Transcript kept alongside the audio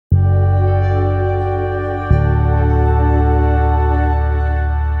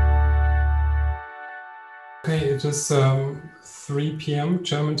is 3 p.m.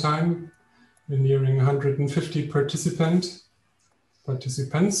 German time. We're nearing 150 participants.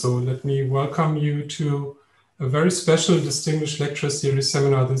 So let me welcome you to a very special distinguished lecture series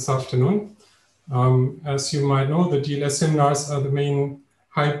seminar this afternoon. As you might know, the DLS seminars are the main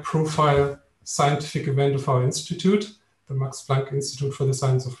high-profile scientific event of our institute, the Max Planck Institute for the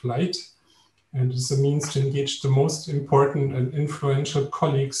Science of Light. And it is a means to engage the most important and influential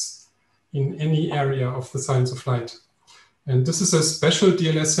colleagues in any area of the science of light. And this is a special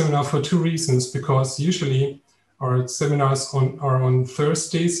DLS seminar for two reasons, because usually our seminars are on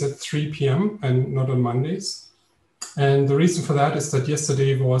Thursdays at 3 p.m. and not on Mondays. And the reason for that is that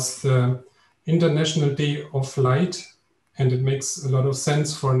yesterday was the International Day of Light, and it makes a lot of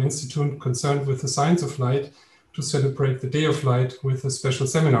sense for an institute concerned with the science of light to celebrate the Day of Light with a special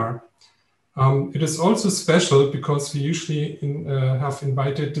seminar. It is also special because we usually have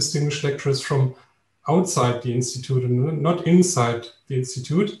invited distinguished lecturers from outside the institute and not inside the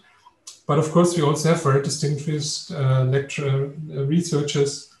institute. But of course, we also have very distinguished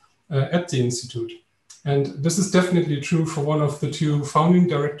researchers at the institute. And this is definitely true for one of the two founding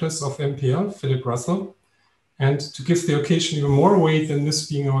directors of MPL, Philip Russell. And to give the occasion even more weight than this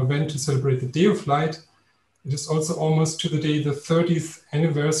being our event to celebrate the Day of Light, it is also almost to the day the 30th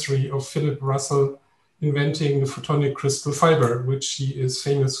anniversary of Philip Russell inventing the photonic crystal fiber, which he is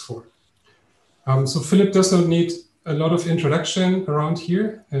famous for. So Philip does not need a lot of introduction around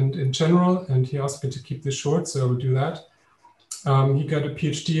here and in general, and he asked me to keep this short, so I will do that. He got a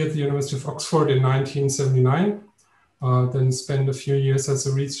PhD at the University of Oxford in 1979, then spent a few years as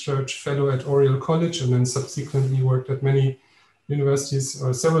a research fellow at Oriel College, and then subsequently worked at many universities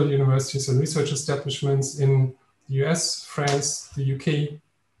or several universities and research establishments in the US, France, the UK,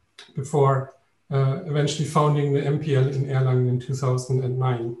 before eventually founding the MPL in Erlangen in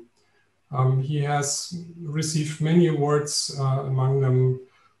 2009. He has received many awards, among them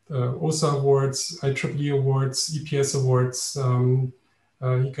OSA awards, IEEE awards, EPS awards.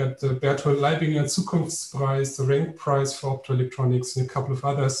 He got the Berthold Leibinger Zukunftspreis, the Rank Prize for Optoelectronics, and a couple of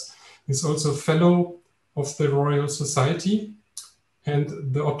others. He's also a fellow of the Royal Society and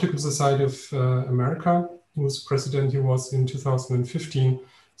the Optical Society of America, whose president he was in 2015.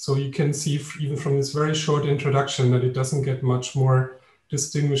 So you can see even from this very short introduction that it doesn't get much more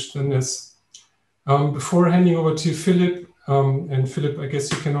distinguished than this. Before handing over to Philip, and Philip, I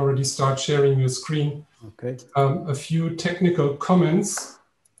guess you can already start sharing your screen. Okay. A few technical comments.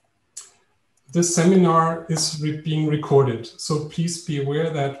 This seminar is being recorded, so please be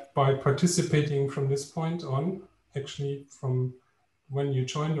aware that by participating from this point on, actually from when you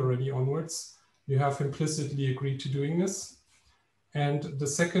joined already onwards, you have implicitly agreed to doing this. And the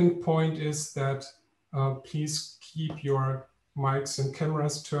second point is that please keep your mics and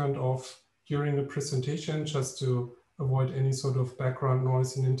cameras turned off during the presentation, just to avoid any sort of background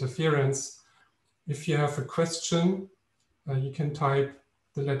noise and interference. If you have a question, you can type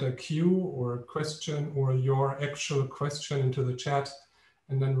the letter Q or question or your actual question into the chat,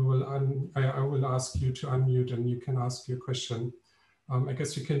 and then I will ask you to unmute and you can ask your question. I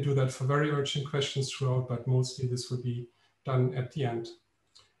guess you can do that for very urgent questions throughout, but mostly this will be done at the end.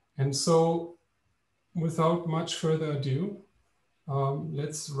 And so without much further ado,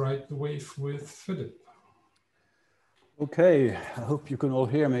 let's ride the wave with Philip. Okay, I hope you can all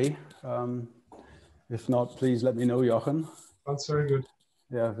hear me. If not, please let me know, Jochen. That's very good.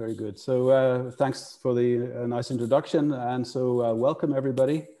 Yeah, very good. So thanks for the nice introduction. And so welcome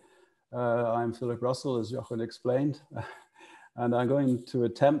everybody. I'm Philip Russell, as Jochen explained. And I'm going to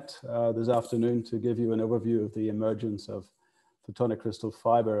attempt this afternoon to give you an overview of the emergence of photonic crystal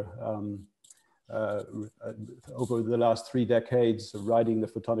fiber over the last 3 decades, riding the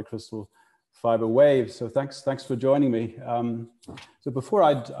photonic crystal fiber wave. So thanks for joining me. So before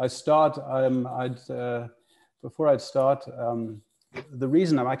I start, the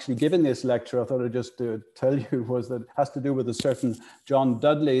reason I'm actually giving this lecture, I thought I'd just tell you, was that it has to do with a certain John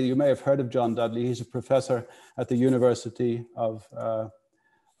Dudley. You may have heard of John Dudley. He's a professor at the University of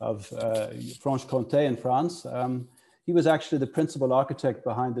Franche-Comté in France. He was actually the principal architect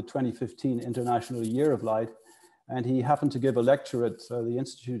behind the 2015 International Year of Light. And he happened to give a lecture at the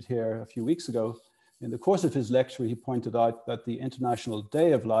Institute here a few weeks ago. In the course of his lecture, he pointed out that the International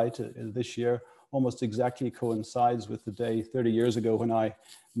Day of Light this year almost exactly coincides with the day 30 years ago when I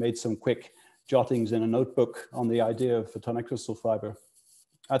made some quick jottings in a notebook on the idea of photonic crystal fiber.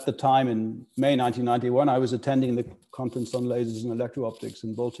 At the time, in May 1991, I was attending the conference on lasers and electro-optics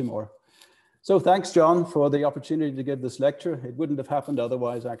in Baltimore. So thanks, John, for the opportunity to give this lecture. It wouldn't have happened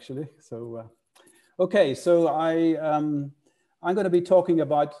otherwise, actually. So, okay, so I'm going to be talking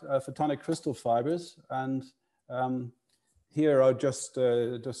about photonic crystal fibers, and Here are just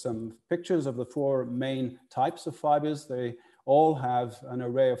some pictures of the four main types of fibers. They all have an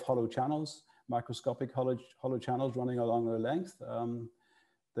array of hollow channels, microscopic hollow channels running along their length.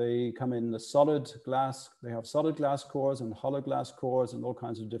 They come in the solid glass, they have solid glass cores and hollow glass cores and all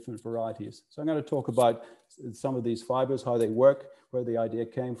kinds of different varieties. So I'm going to talk about some of these fibers, how they work, where the idea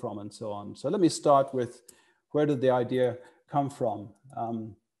came from and so on. So let me start with where did the idea come from?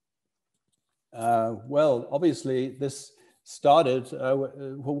 Well, obviously this started,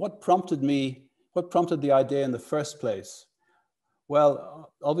 what prompted the idea in the first place?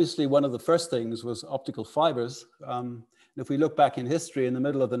 Well, obviously one of the first things was optical fibers. If we look back in history, in the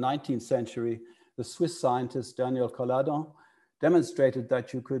middle of the 19th century, the Swiss scientist Daniel Colladon demonstrated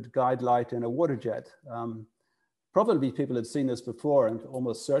that you could guide light in a water jet. Probably people had seen this before, and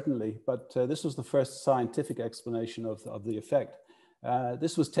almost certainly, but this was the first scientific explanation of the effect.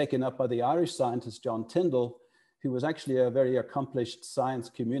 This was taken up by the Irish scientist John Tyndall, who was actually a very accomplished science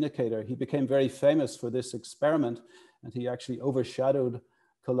communicator. He became very famous for this experiment, and he actually overshadowed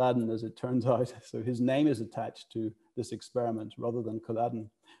Colladon, as it turns out. So his name is attached to this experiment rather than Colladon.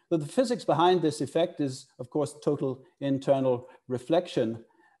 But the physics behind this effect is, of course, total internal reflection.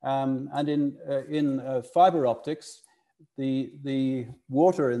 And in fiber optics, the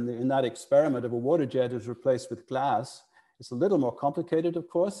water in that experiment of a water jet is replaced with glass. It's a little more complicated, of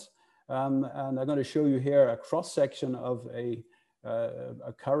course. And I'm going to show you here a cross-section of a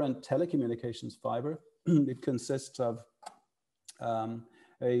current telecommunications fiber. It consists of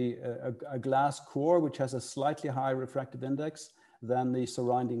a glass core, which has a slightly higher refractive index than the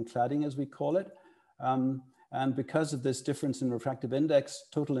surrounding cladding, as we call it. And because of this difference in refractive index,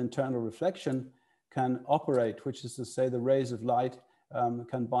 total internal reflection can operate, which is to say the rays of light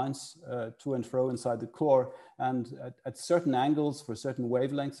can bounce to and fro inside the core. And at certain angles, for certain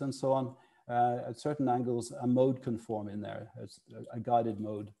wavelengths and so on, at certain angles, a mode can form in there, as a guided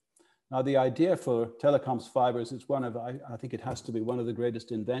mode. Now, the idea for telecoms fibers is one of, I think it has to be one of the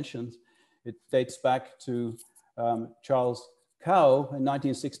greatest inventions. It dates back to Charles Cow in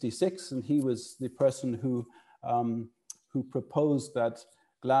 1966, and he was the person who proposed that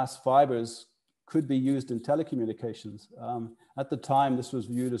glass fibers could be used in telecommunications. At the time, this was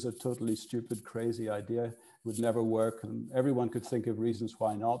viewed as a totally stupid, crazy idea. It would never work, and everyone could think of reasons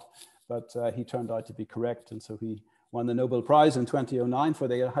why not. But he turned out to be correct, and so he won the Nobel Prize in 2009, for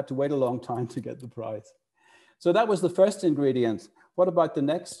they had to wait a long time to get the prize. So that was the first ingredient. What about the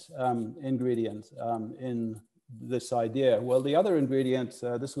next ingredient in this idea? Well, the other ingredient,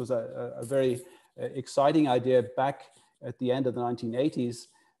 this was a very exciting idea back at the end of the 1980s.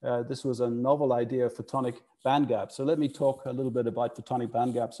 This was a novel idea of photonic band gaps. So let me talk a little bit about photonic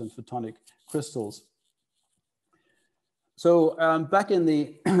band gaps and photonic crystals. So back in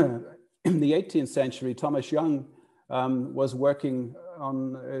the, in the 18th century, Thomas Young was working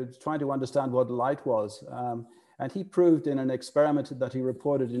on trying to understand what light was. And he proved in an experiment that he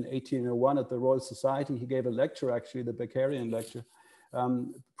reported in 1801 at the Royal Society, he gave a lecture, actually, the Beckerian lecture,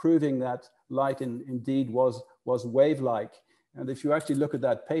 proving that light indeed was wave-like. And if you actually look at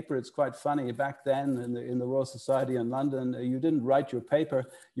that paper, it's quite funny. Back then in the Royal Society in London, you didn't write your paper,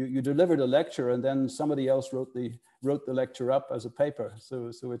 you delivered a lecture, and then somebody else wrote the lecture up as a paper. So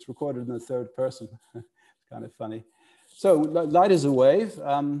it's recorded in the third person. It's kind of funny. So light is a wave.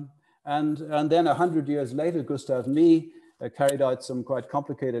 And then 100 years later, Gustav Mie carried out some quite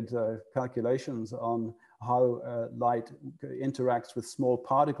complicated calculations on how light interacts with small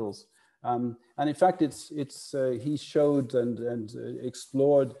particles. And in fact, he showed and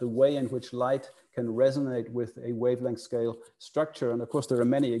explored the way in which light can resonate with a wavelength scale structure. And of course, there are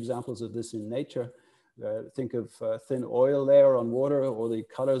many examples of this in nature. Think of thin oil layer on water, or the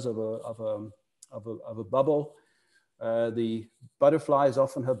colors of a bubble. The butterflies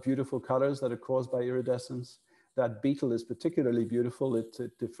often have beautiful colors that are caused by iridescence. That beetle is particularly beautiful. It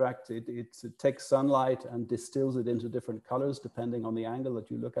takes sunlight and distills it into different colors depending on the angle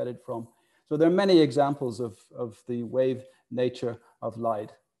that you look at it from. So there are many examples of the wave nature of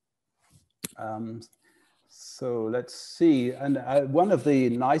light. So let's see. And one of the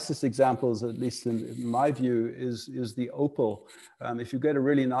nicest examples, at least in my view, is the opal. If you get a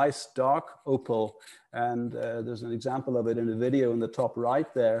really nice dark opal, and there's an example of it in a video in the top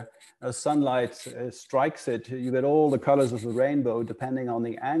right there, as sunlight strikes it, you get all the colors of the rainbow depending on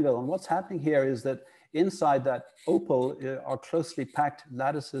the angle. And what's happening here is that inside that opal are closely packed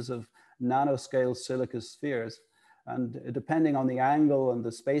lattices of nanoscale silica spheres. And depending on the angle and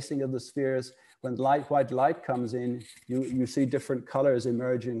the spacing of the spheres, when white light comes in, you see different colors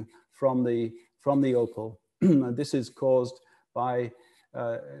emerging from the opal. And this is caused by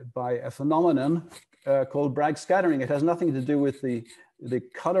by a phenomenon called Bragg scattering. It has nothing to do with the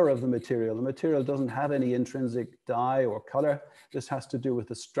color of the material. The material doesn't have any intrinsic dye or color. This has to do with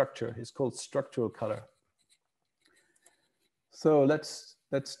the structure. It's called structural color. So let's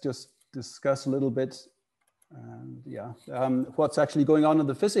just discuss a little bit what's actually going on in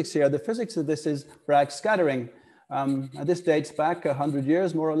the physics here. The physics of this is Bragg scattering. And this dates back 100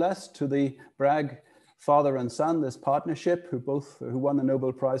 years, more or less, to the Bragg father and son, this partnership who won the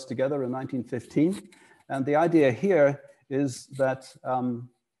Nobel Prize together in 1915. And the idea here is that,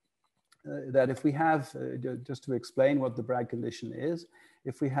 that if we have, just to explain what the Bragg condition is,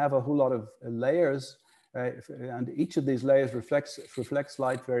 if we have a whole lot of layers, and each of these layers reflects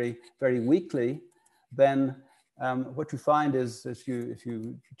light very, very weakly, then what you find is if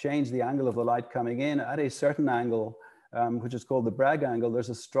you change the angle of the light coming in at a certain angle, which is called the Bragg angle, there's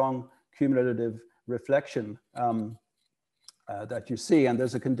a strong cumulative reflection that you see. And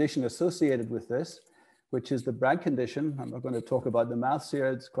there's a condition associated with this, which is the Bragg condition. I'm not going to talk about the maths here.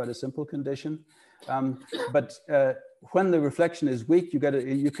 It's quite a simple condition. But when the reflection is weak,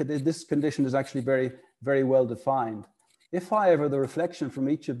 this condition is actually very, very well defined. If, however, the reflection from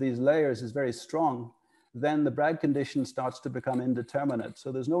each of these layers is very strong, then the Bragg condition starts to become indeterminate.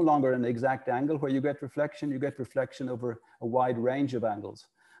 So there's no longer an exact angle where you get reflection over a wide range of angles.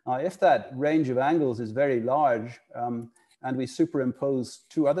 Now, if that range of angles is very large, and we superimpose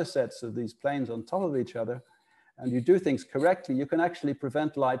two other sets of these planes on top of each other, and you do things correctly, you can actually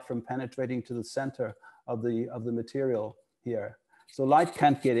prevent light from penetrating to the center of the material here. So light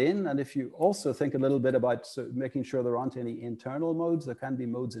can't get in. And if you also think a little bit about making sure there aren't any internal modes, there can be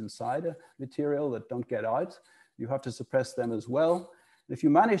modes inside a material that don't get out. You have to suppress them as well. If you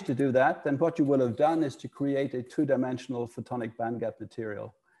manage to do that, then what you will have done is to create a two-dimensional photonic bandgap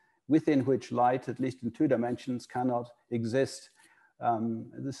material within which light, at least in 2 dimensions, cannot exist.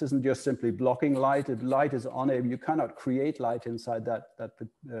 This isn't just simply blocking light. Light is unable, you cannot create light inside that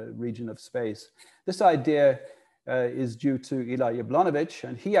region of space. This idea is due to Eli Jablonowicz,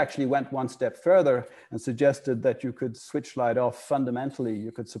 and he actually went one step further and suggested that you could switch light off fundamentally.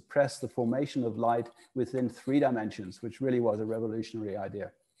 You could suppress the formation of light within 3 dimensions, which really was a revolutionary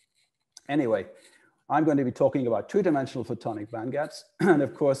idea. Anyway, I'm going to be talking about 2-dimensional photonic bandgaps. And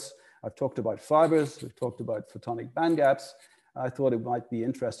of course, I've talked about fibers, we've talked about photonic bandgaps. I thought it might be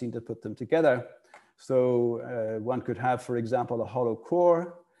interesting to put them together. So one could have, for example, a hollow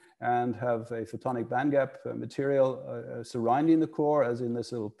core and have a photonic bandgap material surrounding the core, as in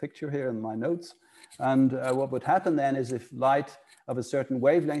this little picture here in my notes. And what would happen then is if light of a certain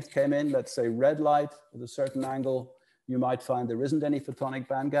wavelength came in, let's say red light at a certain angle, you might find there isn't any photonic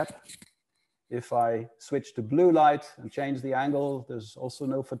bandgap. If I switch to blue light and change the angle, there's also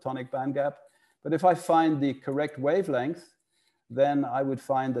no photonic bandgap. But if I find the correct wavelength, then I would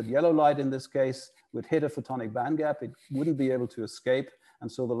find that yellow light in this case would hit a photonic bandgap. It wouldn't be able to escape.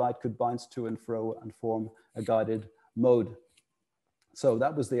 And so the light could bounce to and fro and form a guided mode. So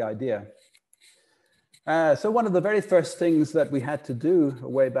that was the idea. So one of the very first things that we had to do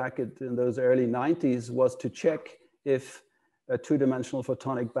way back in those early 90s was to check if a 2-dimensional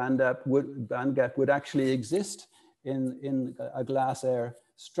photonic bandgap would actually exist in a glass air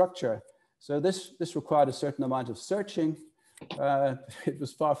structure. So this required a certain amount of searching. It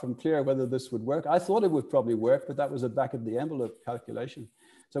was far from clear whether this would work. I thought it would probably work, but that was a back of the envelope calculation.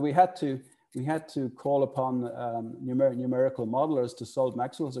 So we had to call upon numerical modelers to solve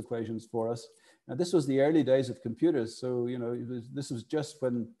Maxwell's equations for us. Now, this was the early days of computers. So, you know, this was just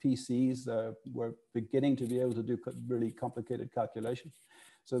when PCs were beginning to be able to do really complicated calculations.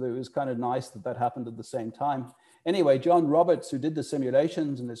 So it was kind of nice that that happened at the same time. Anyway, John Roberts, who did the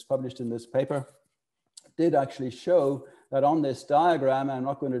simulations and is published in this paper, did actually show that on this diagram, and I'm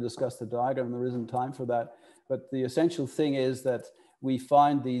not going to discuss the diagram, there isn't time for that, but the essential thing is that we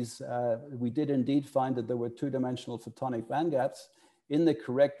find these, we did indeed find that there were 2-dimensional photonic bandgaps in the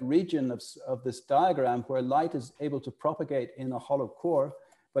correct region of this diagram where light is able to propagate in a hollow core,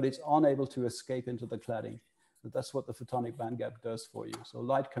 but it's unable to escape into the cladding. So that's what the photonic bandgap does for you. So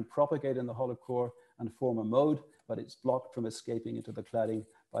light can propagate in the hollow core and form a mode, but it's blocked from escaping into the cladding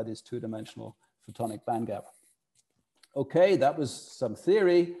by this 2-dimensional photonic bandgap. Okay, that was some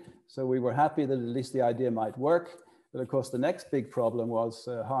theory. So we were happy that at least the idea might work. But of course, the next big problem was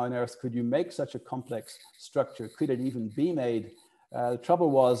how on earth could you make such a complex structure? Could it even be made? The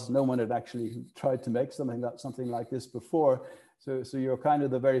trouble was no one had actually tried to make something like this before. So you're kind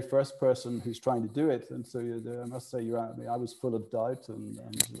of the very first person who's trying to do it. And so I must say, I was full of doubt,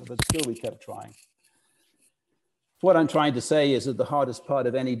 but still we kept trying. What I'm trying to say is that the hardest part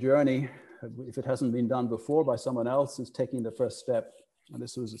of any journey, if it hasn't been done before by someone else, is taking the first step. And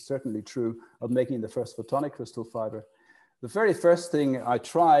this was certainly true of making the first photonic crystal fiber. The very first thing I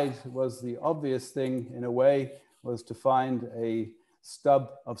tried was the obvious thing in a way, was to find a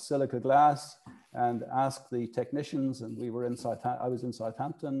stub of silica glass and ask the technicians, and I was in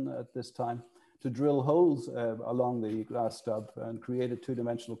Southampton at this time, to drill holes along the glass stub and create a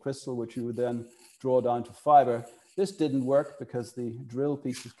two-dimensional crystal, which you would then draw down to fiber. This didn't work because the drill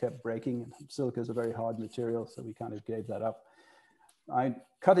pieces kept breaking. Silica is a very hard material, so we kind of gave that up.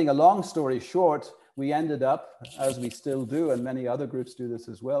 Cutting a long story short, we ended up, as we still do, and many other groups do this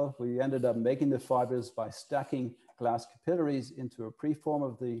as well, we ended up making the fibers by stacking glass capillaries into a preform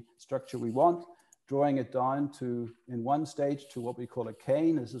of the structure we want, drawing it down to, in one stage, to what we call a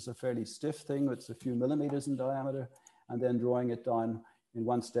cane. This is a fairly stiff thing. It's a few millimeters in diameter, and then drawing it down in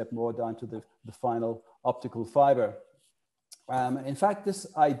one step more down to the final optical fiber. In fact, this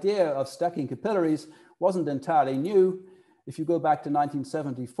idea of stacking capillaries wasn't entirely new. If you go back to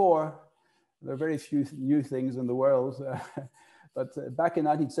 1974, there are very few new things in the world. But back in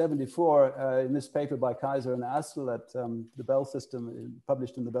 1974, in this paper by Kaiser and Astle at the Bell System,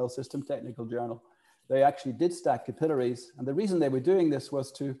 published in the Bell System Technical Journal, they actually did stack capillaries. And the reason they were doing this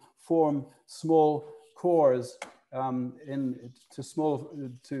was to form small cores, to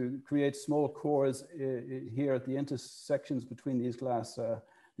create small cores here at the intersections between these glass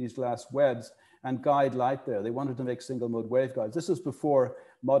webs and guide light there. They wanted to make single mode waveguides. This was before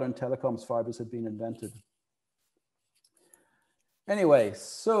modern telecoms fibers had been invented. Anyway,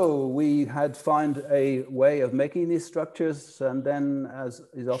 so we had found a way of making these structures, and then, as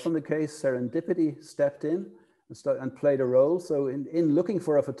is often the case, serendipity stepped in and played a role. So in looking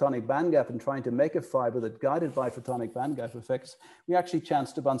for a photonic bandgap and trying to make a fiber that guided by photonic bandgap effects, we actually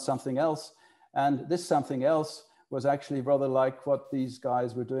chanced upon something else. And this something else was actually rather like what these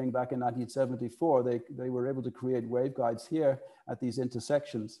guys were doing back in 1974. They were able to create waveguides here at these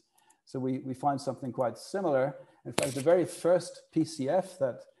intersections. So we find something quite similar. In fact, the very first PCF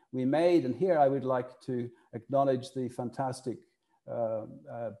that we made, and here I would like to acknowledge the fantastic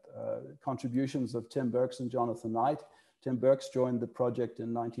contributions of Tim Burks and Jonathan Knight. Tim Burks joined the project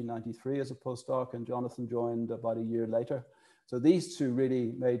in 1993 as a postdoc, and Jonathan joined about a year later. So these two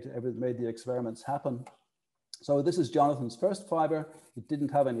really made the experiments happen. So this is Jonathan's first fiber. It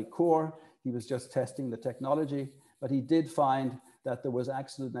didn't have any core. He was just testing the technology, but he did find that there was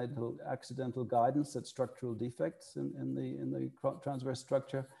accidental guidance at structural defects in the transverse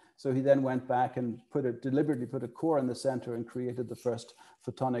structure. So he then went back and deliberately put a core in the center and created the first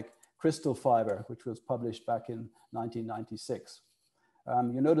photonic crystal fiber, which was published back in 1996.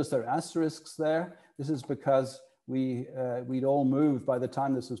 You notice there are asterisks there. This is because we'd all moved, by the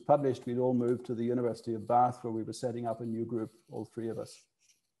time this was published, we'd all moved to the University of Bath, where we were setting up a new group, all three of us.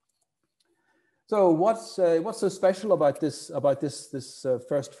 So what's so special about this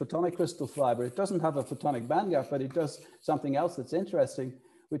first photonic crystal fiber? It doesn't have a photonic bandgap, but it does something else that's interesting,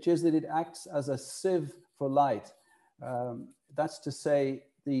 which is that it acts as a sieve for light. That's to say,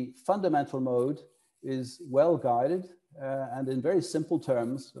 the fundamental mode is well guided, and in very simple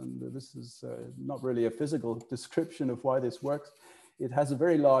terms, and this is not really a physical description of why this works, it has a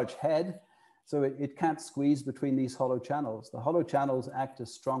very large head, so it can't squeeze between these hollow channels. The hollow channels act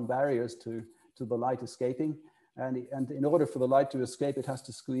as strong barriers to the light escaping, and in order for the light to escape, it has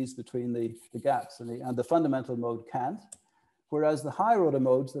to squeeze between the gaps, and the fundamental mode can't, whereas the higher order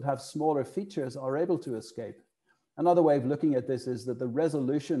modes that have smaller features are able to escape. Another way of looking at this is that the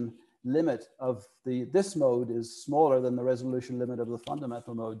resolution limit of this mode is smaller than the resolution limit of the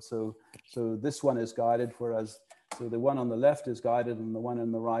fundamental mode. So this one is guided, whereas the one on the left is guided and the one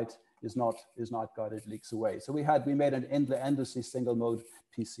on the right is not guided, leaks away. So we made an endlessly single mode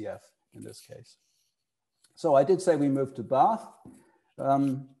PCF in this case. So I did say we moved to Bath.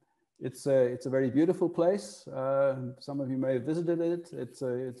 It's a very beautiful place. Some of you may have visited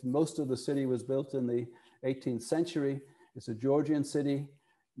it. Most of the city was built in the 18th century. It's a Georgian city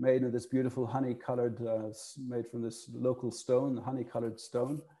made of this beautiful honey-colored, made from this local stone, the honey-colored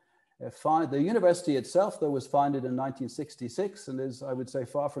stone. The university itself, though, was founded in 1966 and is, I would say,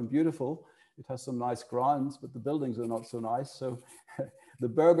 far from beautiful. It has some nice grounds, but the buildings are not so nice. So the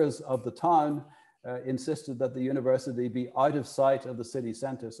burghers of the town insisted that the university be out of sight of the city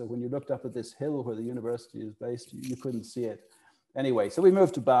center. So when you looked up at this hill where the university is based, you couldn't see it. Anyway, so we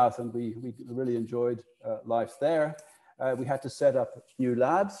moved to Bath and we really enjoyed life there. We had to set up new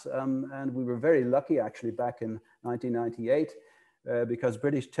labs, and we were very lucky actually back in 1998 because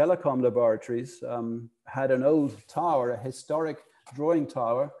British Telecom Laboratories had an old tower, a historic drawing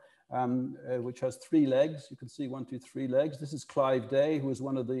tower, which has 3 legs. You can see 1, 2, 3 legs. This is Clive Day, who was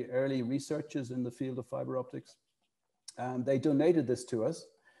one of the early researchers in the field of fiber optics. And they donated this to us.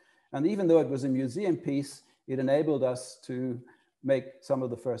 And even though it was a museum piece, it enabled us to make some of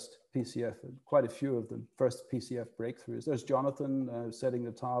the first PCF, quite a few of the first PCF breakthroughs. There's Jonathan setting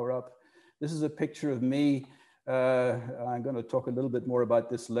the tower up. This is a picture of me. I'm going to talk a little bit more about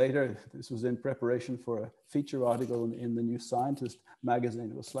this later. This was in preparation for a feature article in the New Scientist magazine.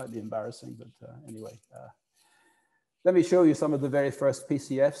 It was slightly embarrassing, but anyway. Let me show you some of the very first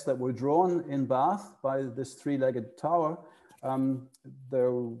PCFs that were drawn in Bath by this three-legged tower. One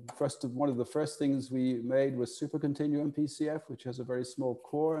of the first things we made was supercontinuum PCF, which has a very small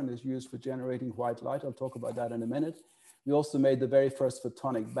core and is used for generating white light. I'll talk about that in a minute. We also made the very first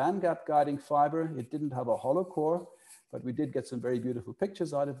photonic bandgap guiding fiber. It didn't have a hollow core, but we did get some very beautiful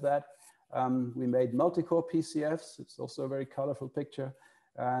pictures out of that. We made multi-core PCFs. It's also a very colorful picture.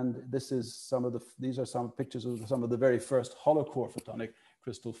 And this is these are some pictures of some of the very first hollow core photonic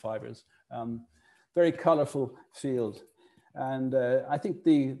crystal fibers. Very colorful field. And I think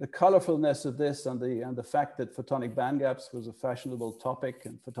the colorfulness of this and the fact that photonic bandgaps was a fashionable topic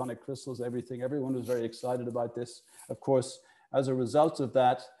and photonic crystals, everyone was very excited about this. Of course, as a result of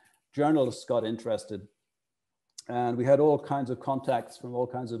that, journalists got interested. And we had all kinds of contacts from all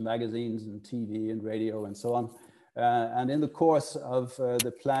kinds of magazines and TV and radio and so on. And in the course of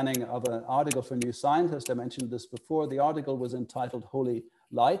the planning of an article for New Scientist, I mentioned this before, the article was entitled Holy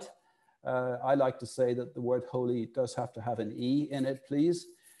Light. I like to say that the word holy does have to have an E in it, please.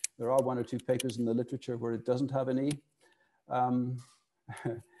 There are one or two papers in the literature where it doesn't have an E.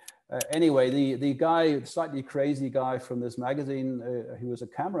 Anyway, the guy, slightly crazy guy from this magazine, he was a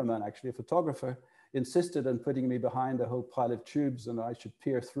cameraman, actually, a photographer, insisted on putting me behind a whole pile of tubes and I should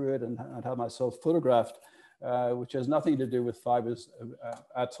peer through it and have myself photographed, which has nothing to do with fibers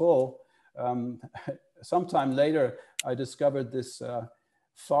at all. Sometime later, I discovered this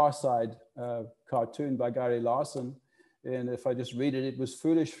Far Side cartoon by Gary Larson. And if I just read it, it was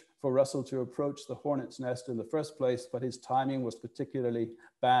foolish for Russell to approach the hornet's nest in the first place, but his timing was particularly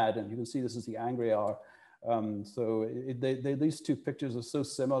bad. And you can see this is the angry hour. These two pictures are so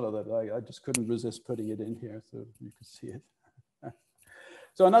similar that I just couldn't resist putting it in here so you could see it.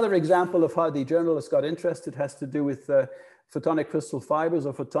 So another example of how the journalists got interested has to do with photonic crystal fibers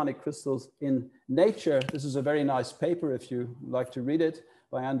or photonic crystals in nature. This is a very nice paper if you like to read it,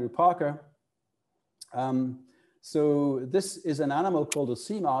 by Andrew Parker. So this is an animal called a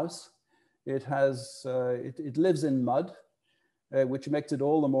sea mouse. It lives in mud, which makes it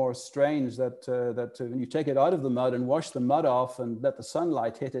all the more strange that when you take it out of the mud and wash the mud off and let the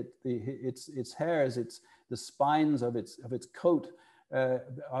sunlight hit it, its hairs, the spines of its coat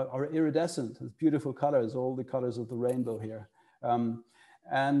are iridescent. It's beautiful colors, all the colors of the rainbow here.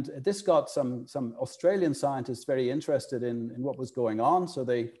 And this got some Australian scientists very interested in what was going on. So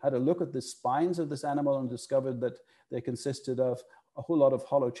they had a look at the spines of this animal and discovered that they consisted of a whole lot of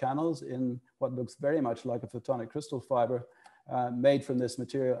hollow channels in what looks very much like a photonic crystal fiber made from this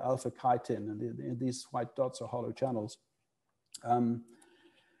material alpha chitin. And these white dots are hollow channels.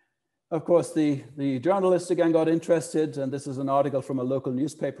 Of course, the journalists again got interested, and this is an article from a local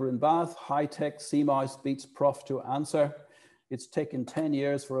newspaper in Bath. High-tech sea mouse beats prof to answer. It's taken 10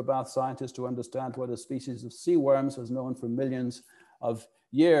 years for a Bath scientist to understand what a species of sea worms has known for millions of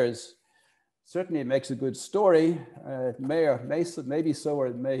years. Certainly it makes a good story. It may be so, or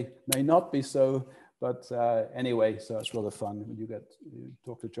it may not be so, but anyway, so it's rather fun when you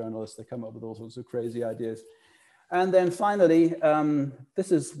talk to journalists, they come up with all sorts of crazy ideas. And then finally,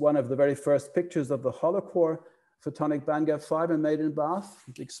 this is one of the very first pictures of the hollow core photonic bandgap fiber made in Bath.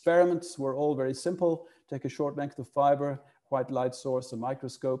 The experiments were all very simple. Take a short length of fiber, white light source, a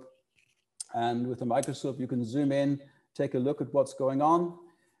microscope. And with a microscope, you can zoom in, take a look at what's going on.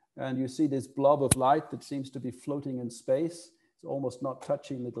 And you see this blob of light that seems to be floating in space. It's almost not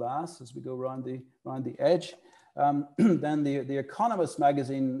touching the glass as we go around the edge. Then the Economist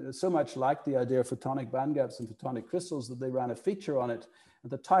magazine so much liked the idea of photonic bandgaps and photonic crystals that they ran a feature on it.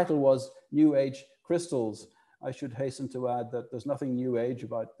 And the title was New Age Crystals. I should hasten to add that there's nothing new age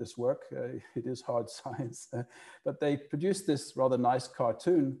about this work. It is hard science. But they produced this rather nice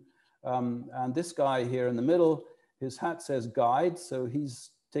cartoon. And this guy here in the middle, his hat says guide. So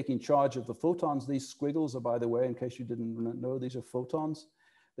he's taking charge of the photons. These squiggles are, by the way, in case you didn't know, these are photons.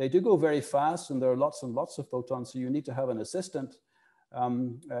 They do go very fast, and there are lots and lots of photons, so you need to have an assistant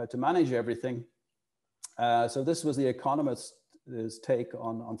to manage everything. So this was the Economist's take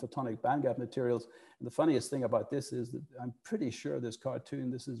on photonic bandgap materials. And the funniest thing about this is that I'm pretty sure this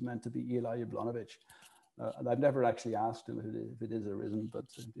cartoon, this is meant to be Eli Yablonovich. And I've never actually asked him if it is or isn't, but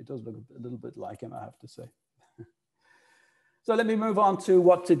it does look a little bit like him, I have to say. So let me move on to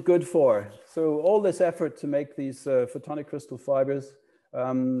what's it good for. So all this effort to make these photonic crystal fibers,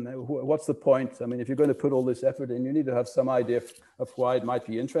 what's the point? I mean, if you're going to put all this effort in, you need to have some idea of why it might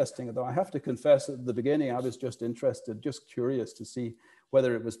be interesting. Although I have to confess at the beginning, I was just interested, just curious to see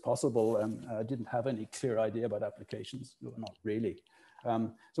whether it was possible. And I didn't have any clear idea about applications, no, not really.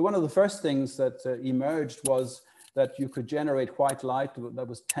 So one of the first things that emerged was that you could generate white light that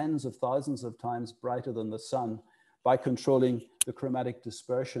was tens of thousands of times brighter than the sun by controlling the chromatic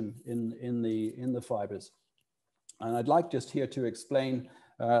dispersion in the fibers. And I'd like just here to explain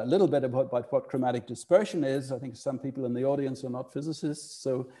a little bit about what chromatic dispersion is. I think some people in the audience are not physicists.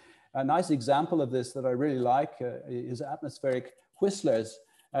 So a nice example of this that I really like is atmospheric whistlers.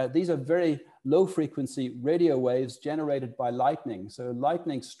 These are very low frequency radio waves generated by lightning. So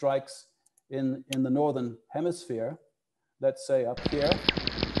lightning strikes in the northern hemisphere, let's say up here.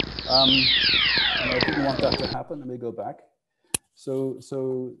 And I didn't want that to happen. Let me go back. So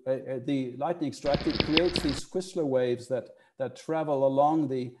the lightning strike, it creates these whistler waves that travel along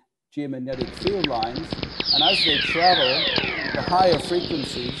the geomagnetic field lines. And as they travel, the higher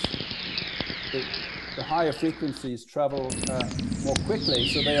frequencies travel more quickly,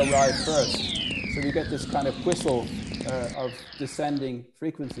 so they arrive first. So you get this kind of whistle of descending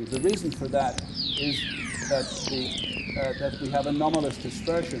frequencies. The reason for that is that we have anomalous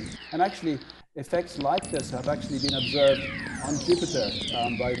dispersion. And actually, effects like this have actually been observed on Jupiter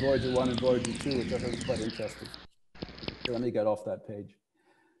by Voyager 1 and Voyager 2, which I thought was quite interesting. So let me get off that page.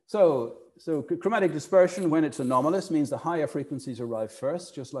 So chromatic dispersion, when it's anomalous, means the higher frequencies arrive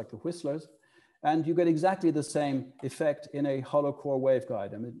first, just like the whistlers. And you get exactly the same effect in a hollow core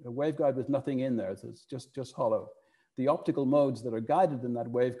waveguide. I mean, a waveguide with nothing in there, so it's just hollow. The optical modes that are guided in that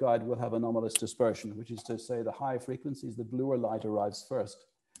waveguide will have anomalous dispersion, which is to say the high frequencies, the bluer light arrives first.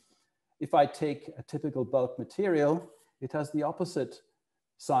 If I take a typical bulk material, it has the opposite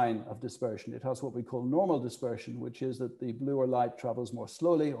sign of dispersion. It has what we call normal dispersion, which is that the bluer light travels more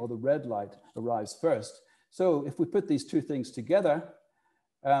slowly or the red light arrives first. So if we put these two things together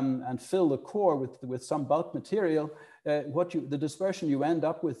and fill the core with some bulk material, the dispersion you end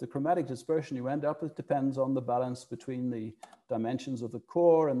up with, the chromatic dispersion you end up with, depends on the balance between the dimensions of the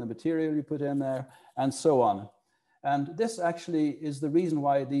core and the material you put in there, and so on. And this actually is the reason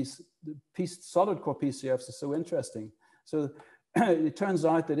why these solid core PCFs are so interesting. So it turns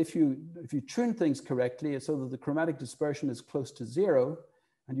out that if you tune things correctly so that the chromatic dispersion is close to zero,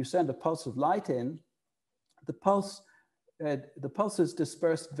 and you send a pulse of light in, the pulse is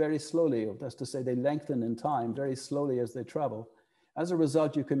dispersed very slowly, or that's to say they lengthen in time very slowly as they travel. As a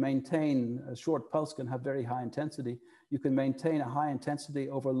result, you can maintain, a short pulse can have very high intensity. You can maintain a high intensity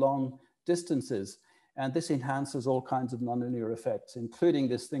over long distances. And this enhances all kinds of nonlinear effects, including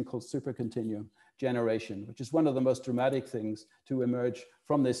this thing called supercontinuum generation, which is one of the most dramatic things to emerge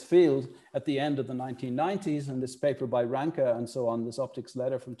from this field at the end of the 1990s, and this paper by Ranka and so on, this optics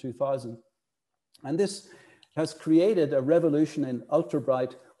letter from 2000. And this has created a revolution in ultra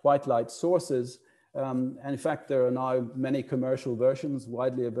bright white light sources. And in fact, there are now many commercial versions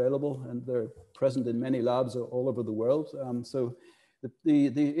widely available, and they're present in many labs all over the world.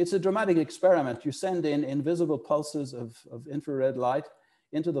 It's a dramatic experiment. You send in invisible pulses of infrared light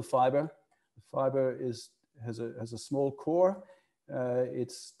into the fiber. The fiber has a small core.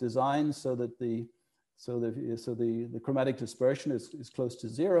 It's designed so that the chromatic dispersion is close to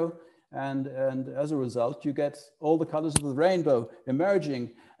zero. And as a result, you get all the colors of the rainbow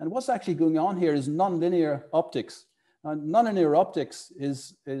emerging. And what's actually going on here is nonlinear optics. Nonlinear optics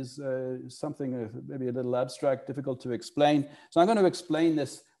is something maybe a little abstract, difficult to explain. So I'm going to explain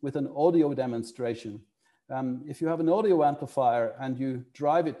this with an audio demonstration. If you have an audio amplifier and you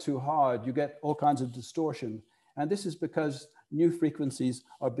drive it too hard, you get all kinds of distortion. And this is because new frequencies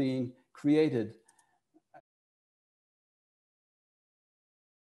are being created.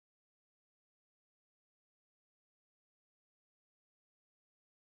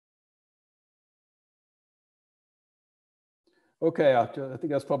 Okay, I think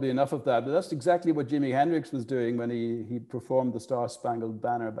that's probably enough of that. But that's exactly what Jimi Hendrix was doing when he performed the Star-Spangled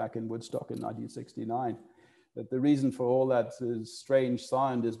Banner back in Woodstock in 1969. That the reason for all that strange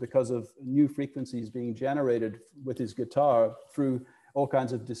sound is because of new frequencies being generated with his guitar through all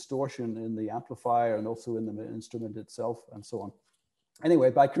kinds of distortion in the amplifier and also in the instrument itself and so on. Anyway,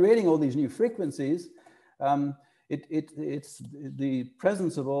 by creating all these new frequencies, it's the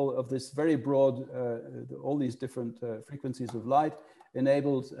presence of all of this very broad, all these different frequencies of light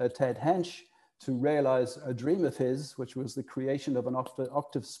enabled Ted Hench to realize a dream of his, which was the creation of an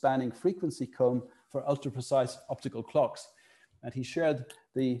octave spanning frequency comb for ultra precise optical clocks. And he shared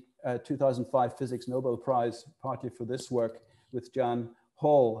the 2005 Physics Nobel Prize partly for this work with Jan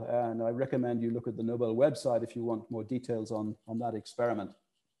Hall. And I recommend you look at the Nobel website if you want more details on that experiment.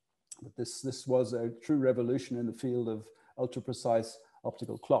 But this was a true revolution in the field of ultra-precise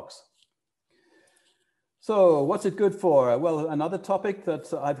optical clocks. So what's it good for? Well, another topic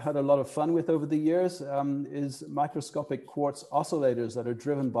that I've had a lot of fun with over the years is microscopic quartz oscillators that are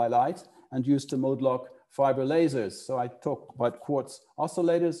driven by light and used to mode lock fiber lasers. So I talk about quartz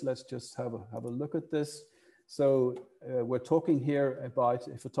oscillators. Let's just have a look at this. So we're talking here about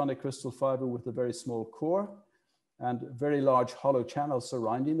a photonic crystal fiber with a very small core and very large hollow channels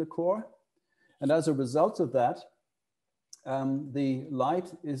surrounding the core. And as a result of that, the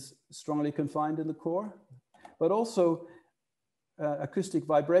light is strongly confined in the core, but also acoustic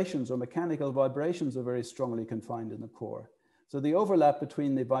vibrations or mechanical vibrations are very strongly confined in the core. So the overlap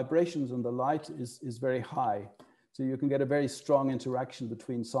between the vibrations and the light is very high. So you can get a very strong interaction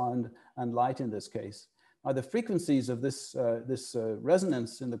between sound and light in this case. Now the frequencies of this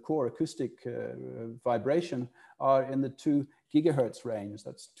resonance in the core acoustic vibration are in the 2 gigahertz range.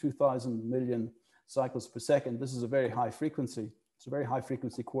 That's 2,000 million cycles per second. This is a very high frequency. It's a very high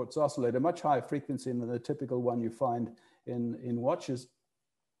frequency quartz oscillator, much higher frequency than the typical one you find in watches.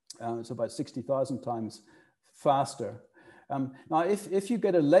 It's about 60,000 times faster. Now, if you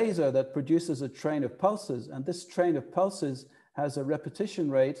get a laser that produces a train of pulses, and this train of pulses has a repetition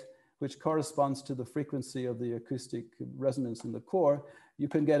rate which corresponds to the frequency of the acoustic resonance in the core, you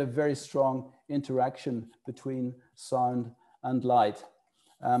can get a very strong interaction between sound and light.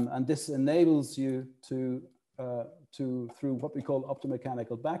 And this enables you to, through what we call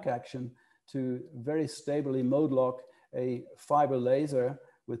optomechanical backaction, to very stably mode lock a fiber laser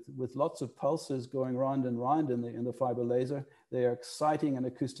with lots of pulses going round and round in the fiber laser. They are exciting an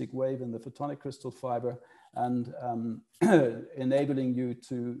acoustic wave in the photonic crystal fiber and enabling you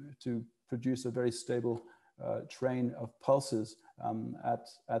to produce a very stable train of pulses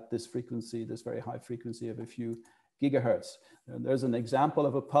at this frequency, this very high frequency of a few gigahertz. And there's an example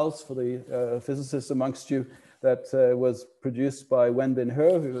of a pulse for the physicists amongst you that was produced by Wenbin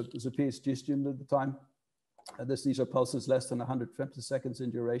He, who was a PhD student at the time. These are pulses less than 100 femtoseconds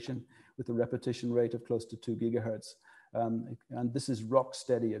in duration with a repetition rate of close to 2 gigahertz. And this is rock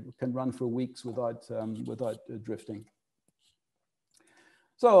steady. It can run for weeks without drifting.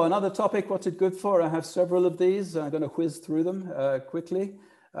 So another topic, what's it good for? I have several of these. I'm going to whiz through them quickly.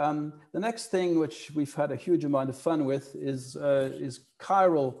 The next thing which we've had a huge amount of fun with is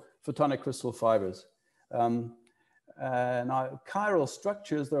chiral photonic crystal fibers. Now, chiral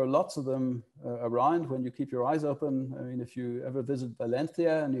structures, there are lots of them around when you keep your eyes open. I mean, if you ever visit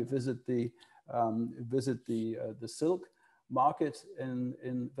Valencia and you visit the silk market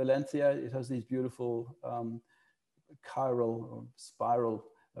in Valencia, it has these beautiful chiral or spiral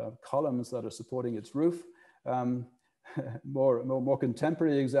columns that are supporting its roof. More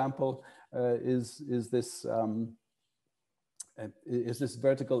contemporary example is this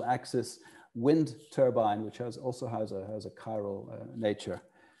vertical axis wind turbine, which also has a chiral nature.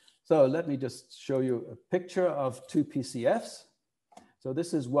 So let me just show you a picture of 2 PCFs. So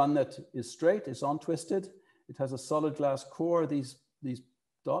this is one that is straight, it's untwisted. It has a solid glass core. These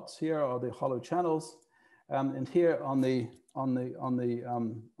dots here are the hollow channels, and here on the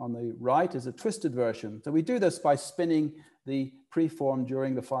right is a twisted version. So we do this by spinning the preform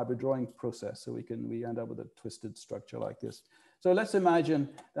during the fiber drawing process. So we end up with a twisted structure like this. So let's imagine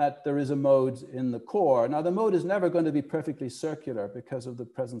that there is a mode in the core. Now the mode is never going to be perfectly circular because of the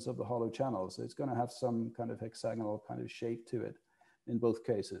presence of the hollow channels. It's going to have some kind of hexagonal kind of shape to it in both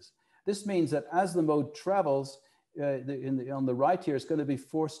cases. This means that as the mode travels, on the right here, it's going to be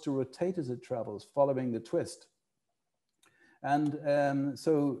forced to rotate as it travels, following the twist. And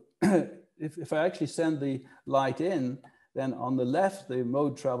so if I actually send the light in, then on the left, the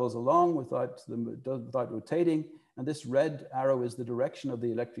mode travels along without rotating. And this red arrow is the direction of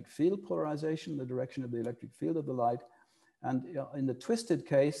the electric field polarization, the direction of the electric field of the light. And in the twisted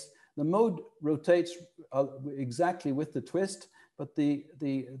case, the mode rotates exactly with the twist, but the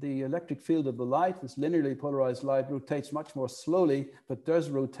electric field of the light, this linearly polarized light, rotates much more slowly, but does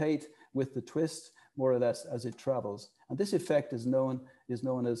rotate with the twist more or less as it travels. And this effect is known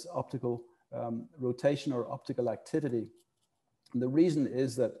as optical rotation or optical activity. And the reason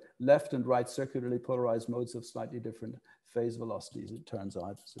is that left and right circularly polarized modes have slightly different phase velocities, it turns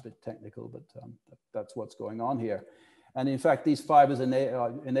out. It's a bit technical, but that's what's going on here. And in fact, these fibers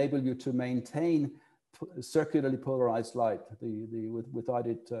enable you to maintain circularly polarized light without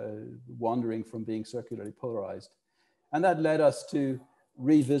it wandering from being circularly polarized. And that led us to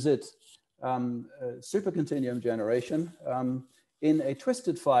revisit supercontinuum generation in a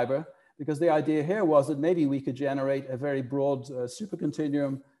twisted fiber, because the idea here was that maybe we could generate a very broad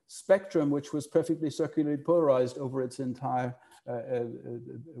supercontinuum spectrum, which was perfectly circularly polarized over its entire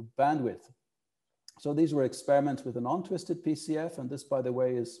bandwidth. So these were experiments with a non-twisted PCF, and this, by the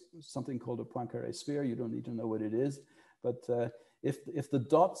way, is something called a Poincaré sphere. You don't need to know what it is, but if the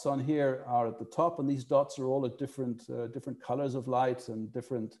dots on here are at the top, and these dots are all at different colors of light and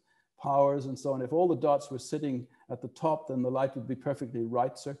different powers and so on, if all the dots were sitting at the top, then the light would be perfectly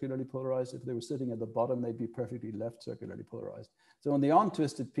right circularly polarized. If they were sitting at the bottom, they'd be perfectly left circularly polarized. So in the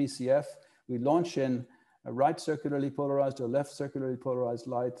untwisted PCF, we launch in a right circularly polarized or left circularly polarized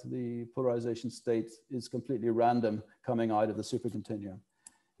light. The polarization state is completely random coming out of the supercontinuum.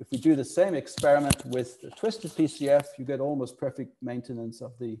 If we do the same experiment with a twisted PCF, you get almost perfect maintenance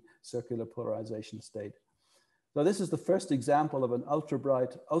of the circular polarization state. So this is the first example of an ultra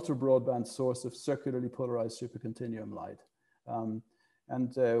bright, ultra broadband source of circularly polarized supercontinuum light.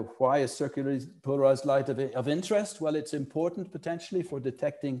 Why is circularly polarized light of interest? Well, it's important potentially for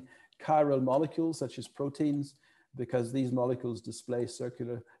detecting chiral molecules such as proteins, because these molecules display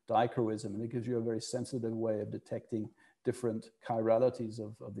circular dichroism, and it gives you a very sensitive way of detecting different chiralities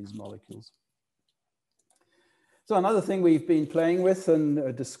of these molecules. So another thing we've been playing with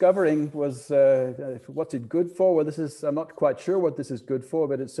and discovering was what's it good for? Well, I'm not quite sure what this is good for,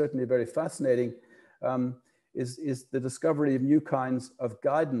 but it's certainly very fascinating, is the discovery of new kinds of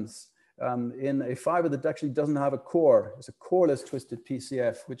guidance in a fiber that actually doesn't have a core. It's a coreless twisted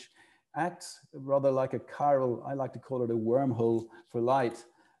PCF, which acts rather like a chiral, I like to call it a wormhole for light.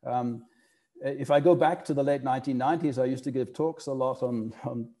 If I go back to the late 1990s, I used to give talks a lot on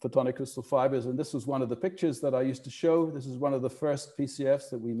photonic crystal fibers, and this was one of the pictures that I used to show. This is one of the first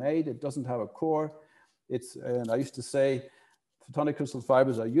PCFs that we made. It doesn't have a core. And I used to say photonic crystal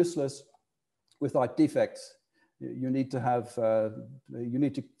fibers are useless without defects. You need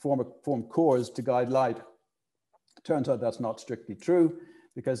to form cores to guide light. Turns out that's not strictly true,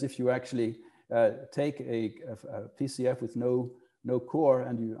 because if you actually take a PCF with no core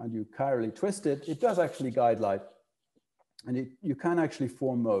and you chirally twist it, it does actually guide light, and you can actually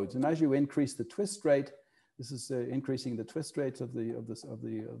form modes. And as you increase the twist rate, this is increasing the twist rates of the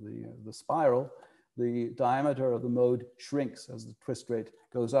spiral, the diameter of the mode shrinks as the twist rate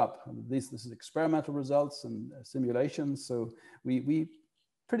goes up. And this is experimental results and simulations, so we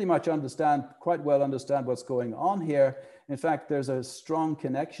pretty much quite well understand what's going on here. In fact, there's a strong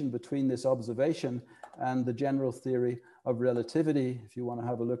connection between this observation and the general theory of relativity. If you want to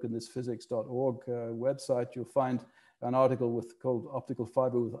have a look in this physics.org website, you'll find an article called Optical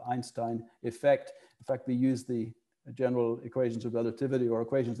Fiber with Einstein Effect. In fact, we use the general equations of relativity, or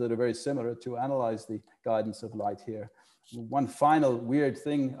equations that are very similar, to analyze the guidance of light here. One final weird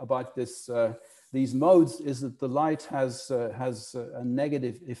thing about these modes is that the light has a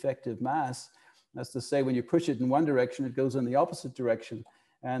negative effective mass. That's to say, when you push it in one direction, it goes in the opposite direction.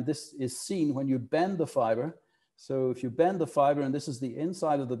 And this is seen when you bend the fiber. So if you bend the fiber, and this is the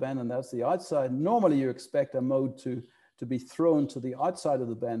inside of the bend and that's the outside, normally you expect a mode to be thrown to the outside of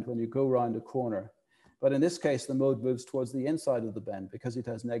the bend when you go around a corner. But in this case, the mode moves towards the inside of the bend because it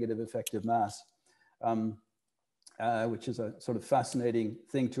has negative effective mass, which is a sort of fascinating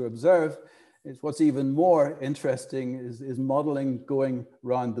thing to observe. What's even more interesting is modeling going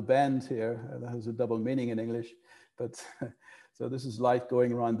around the bend here. That has a double meaning in English, but so this is light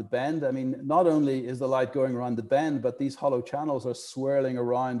going around the bend. I mean, not only is the light going around the bend, but these hollow channels are swirling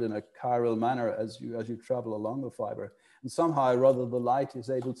around in a chiral manner as you travel along the fiber. And somehow or other, the light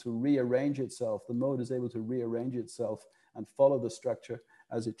is able to rearrange itself. The mode is able to rearrange itself and follow the structure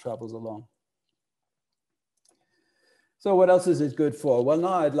as it travels along. So what else is it good for? Well,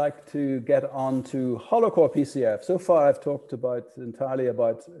 now I'd like to get on to hollow core PCF. So far, I've talked entirely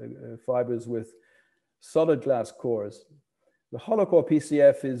about fibers with solid glass cores. The hollow core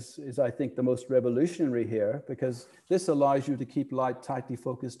PCF is, I think, the most revolutionary here, because this allows you to keep light tightly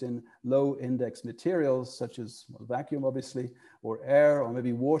focused in low index materials, such as vacuum, obviously, or air, or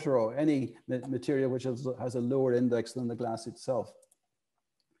maybe water, or any material which has a lower index than the glass itself.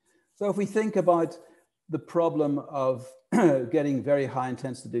 So if we think about the problem of getting very high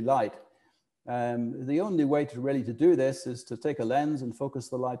intensity light, the only way to do this is to take a lens and focus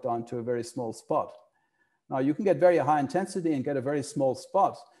the light down to a very small spot. Now, you can get very high intensity and get a very small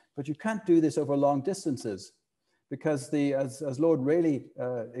spot, but you can't do this over long distances, because as Lord Rayleigh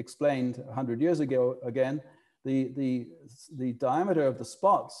explained 100 years ago, again, the diameter of the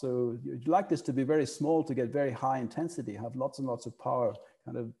spot, so you'd like this to be very small to get very high intensity, have lots and lots of power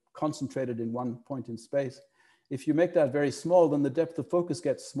kind of concentrated in one point in space. If you make that very small, then the depth of focus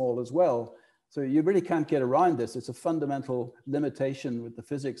gets small as well. So you really can't get around this. It's a fundamental limitation with the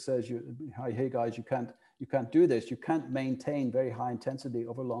physics says, hey guys, you can't do this. You can't maintain very high intensity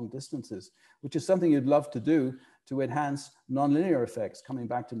over long distances, which is something you'd love to do to enhance nonlinear effects, coming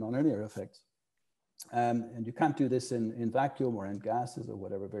back to nonlinear effects. And you can't do this in vacuum or in gases or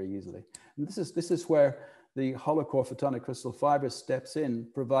whatever very easily. And this is where the hollow core photonic crystal fiber steps in,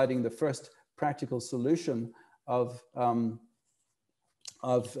 providing the first practical solution of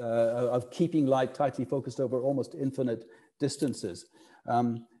keeping light tightly focused over almost infinite distances.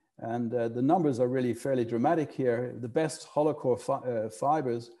 The numbers are really fairly dramatic here. The best hollow core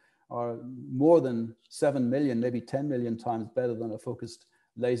fibers are more than 7 million, maybe 10 million times better than a focused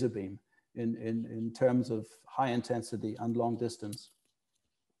laser beam in terms of high intensity and long distance.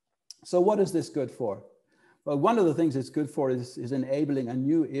 So what is this good for? Well, one of the things it's good for is enabling a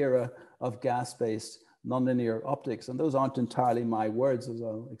new era of gas-based nonlinear optics. And those aren't entirely my words, as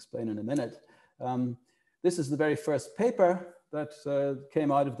I'll explain in a minute. This is the very first paper that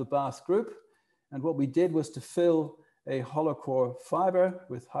came out of the Bath group. And what we did was to fill a hollow core fiber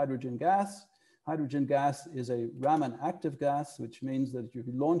with hydrogen gas. Hydrogen gas is a Raman active gas, which means that you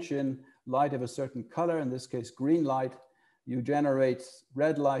launch in light of a certain color, in this case, green light. You generate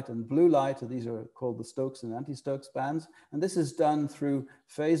red light and blue light. These are called the Stokes and anti-Stokes bands. And this is done through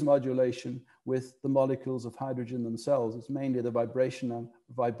phase modulation with the molecules of hydrogen themselves. It's mainly the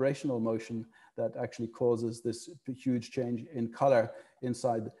vibrational motion that actually causes this huge change in color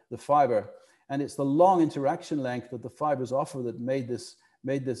inside the fiber. And it's the long interaction length that the fibers offer that made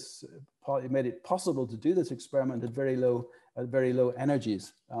it possible to do this experiment at very low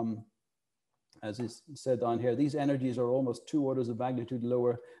energies. As is said down here, these energies are almost 2 orders of magnitude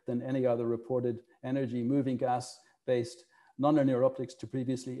lower than any other reported energy moving gas-based nonlinear optics to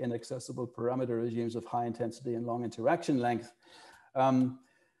previously inaccessible parameter regimes of high intensity and long interaction length.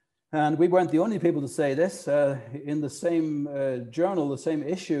 And we weren't the only people to say this. In the same journal, the same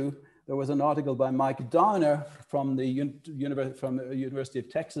issue, there was an article by Mike Downer from the University of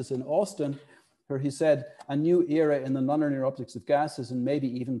Texas in Austin, where he said, a new era in the nonlinear optics of gases and maybe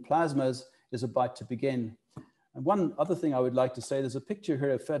even plasmas is about to begin. And one other thing I would like to say, there's a picture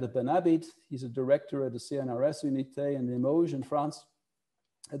here of Fede Benabid. He's a director at the CNRS Unité in Limoges in France.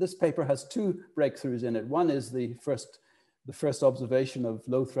 This paper has 2 breakthroughs in it. One is the first observation of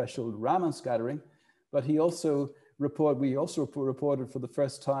low threshold Raman scattering, but we also reported for the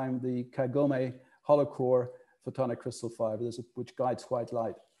first time the Kagome hollow core photonic crystal fiber, which guides white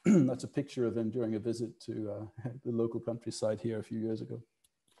light. That's a picture of him during a visit to the local countryside here a few years ago.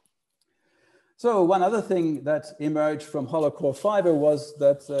 So one other thing that emerged from hollow core fiber was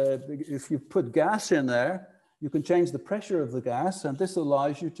that if you put gas in there, you can change the pressure of the gas, and this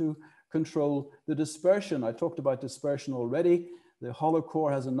allows you to control the dispersion. I talked about dispersion already. The hollow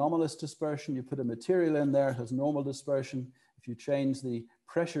core has anomalous dispersion. You put a material in there, it has normal dispersion. If you change the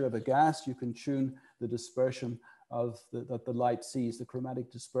pressure of a gas, you can tune the dispersion that the light sees, the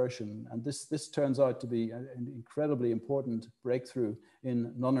chromatic dispersion. And this turns out to be an incredibly important breakthrough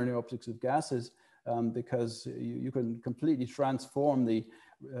in nonlinear optics of gases, because you can completely transform the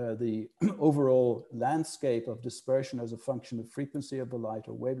overall landscape of dispersion as a function of frequency of the light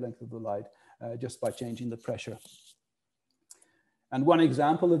or wavelength of the light just by changing the pressure. And one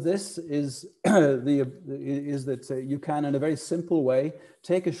example of this is, that you can, in a very simple way,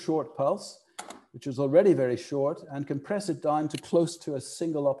 take a short pulse, which is already very short, and compress it down to close to a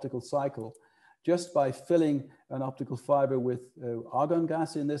single optical cycle, just by filling an optical fiber with argon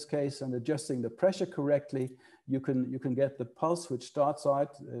gas in this case, and adjusting the pressure correctly. You can get the pulse, which starts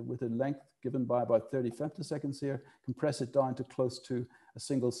out with a length given by about 30 femtoseconds here, compress it down to close to a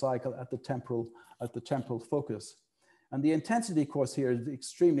single cycle at the temporal focus. And the intensity, of course, here is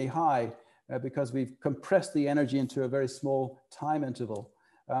extremely high because we've compressed the energy into a very small time interval.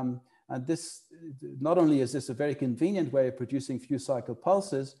 And this, not only is this a very convenient way of producing few cycle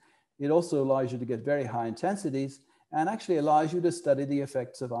pulses, it also allows you to get very high intensities and actually allows you to study the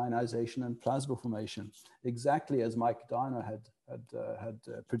effects of ionization and plasma formation, exactly as Mike Downer had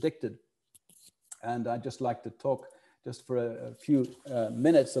predicted. And I'd just like to talk just for a few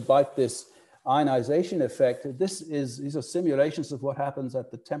minutes about this ionization effect. These are simulations of what happens at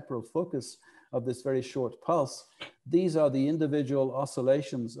the temporal focus of this very short pulse. These are the individual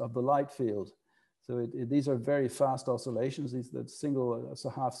oscillations of the light field. So these are very fast oscillations. These are single, it's a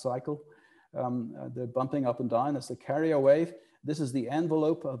half cycle. They're bumping up and down. That's the carrier wave. This is the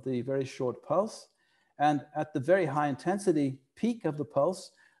envelope of the very short pulse. And at the very high intensity peak of the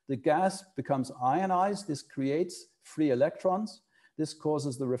pulse, the gas becomes ionized. This creates free electrons. This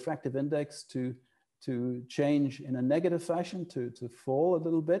causes the refractive index to to change in a negative fashion, to fall a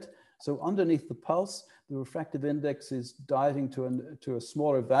little bit. So underneath the pulse, the refractive index is diving to a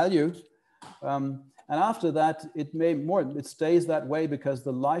smaller value. And after that, it stays that way because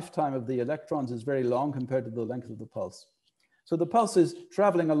the lifetime of the electrons is very long compared to the length of the pulse. So the pulse is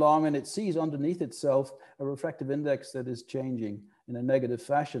traveling along and it sees underneath itself a refractive index that is changing in a negative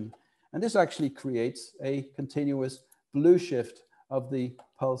fashion. And this actually creates a continuous blue shift of the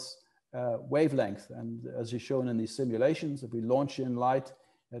pulse wavelength. And as is shown in these simulations, if we launch in light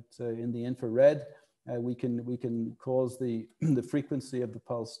in the infrared, we can cause the frequency of the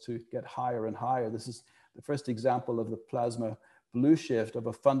pulse to get higher and higher. This is the first example of the plasma blue shift of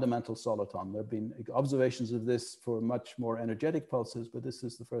a fundamental soliton. There have been observations of this for much more energetic pulses, but this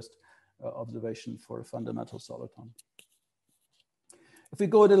is the first observation for a fundamental soliton. If we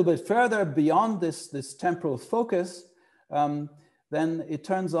go a little bit further beyond this temporal focus, then it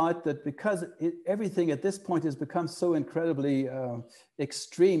turns out that because everything at this point has become so incredibly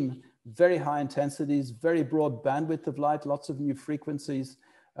extreme, very high intensities, very broad bandwidth of light, lots of new frequencies,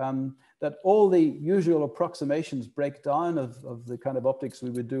 that all the usual approximations break down of the kind of optics we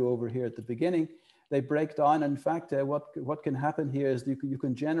would do over here at the beginning. They break down. In fact, what can happen here is you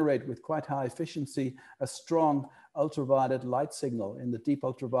can generate with quite high efficiency a strong ultraviolet light signal in the deep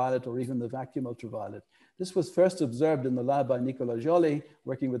ultraviolet or even the vacuum ultraviolet. This was first observed in the lab by Nicolas Joly,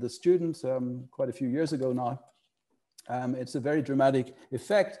 working with a student quite a few years ago now. It's a very dramatic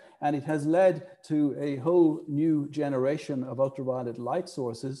effect, and it has led to a whole new generation of ultraviolet light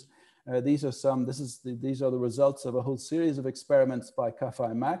sources. These are the results of a whole series of experiments by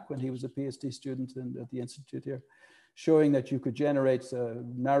Kafai Mak when he was a PhD student at the institute here, showing that you could generate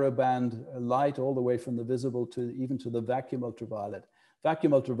narrowband light all the way from the visible to even to the vacuum ultraviolet.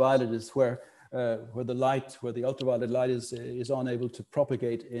 Vacuum ultraviolet is where the ultraviolet light is unable to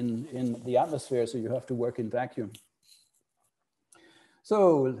propagate in the atmosphere, so you have to work in vacuum.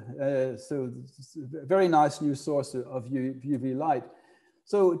 So very nice new source of UV light.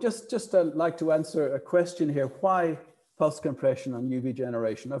 So just like to answer a question here: why pulse compression and UV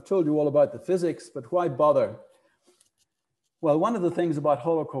generation? I've told you all about the physics, but why bother? Well, one of the things about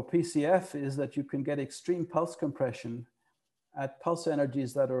hollow core PCF is that you can get extreme pulse compression at pulse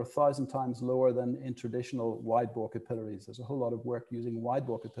energies that are 1,000 times lower than in traditional wide bore capillaries. There's a whole lot of work using wide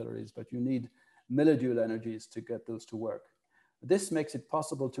bore capillaries, but you need millijoule energies to get those to work. This makes it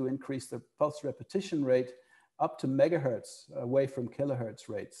possible to increase the pulse repetition rate up to megahertz away from kilohertz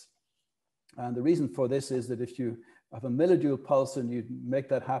rates. And the reason for this is that if you have a millijoule pulse and you make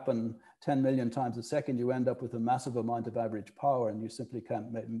that happen 10 million times a second, you end up with a massive amount of average power, and you simply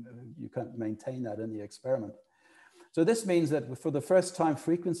can't maintain that in the experiment. So this means that for the first time,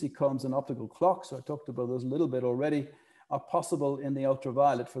 frequency combs and optical clocks, I talked about those a little bit already, are possible in the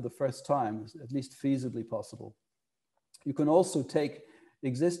ultraviolet for the first time, at least feasibly possible. You can also take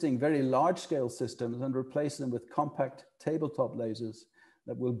existing very large scale systems and replace them with compact tabletop lasers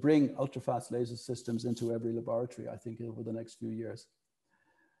that will bring ultrafast laser systems into every laboratory, I think, over the next few years.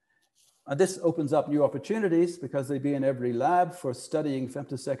 And this opens up new opportunities because they'd be in every lab for studying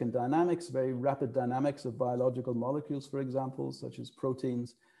femtosecond dynamics, very rapid dynamics of biological molecules, for example, such as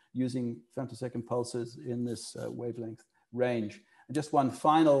proteins, using femtosecond pulses in this wavelength range. And just one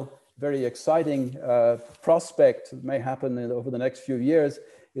final very exciting prospect may happen over the next few years.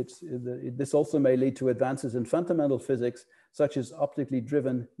 This also may lead to advances in fundamental physics, such as optically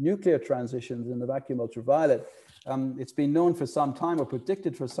driven nuclear transitions in the vacuum ultraviolet. It's been known for some time, or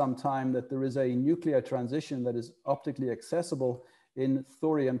predicted for some time, that there is a nuclear transition that is optically accessible in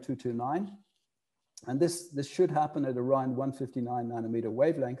thorium-229. And this should happen at around 159 nanometer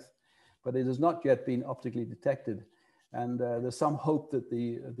wavelength, but it has not yet been optically detected. And there's some hope that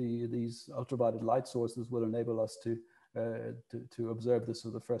these ultraviolet light sources will enable us to observe this for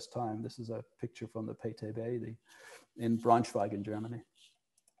the first time. This is a picture from the PTB in Braunschweig in Germany.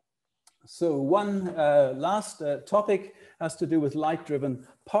 So one last topic has to do with light-driven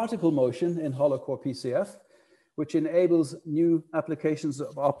particle motion in hollow core PCF, which enables new applications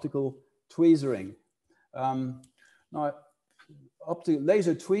of optical tweezering. Now,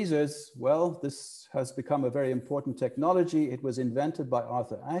 laser tweezers, well, this has become a very important technology. It was invented by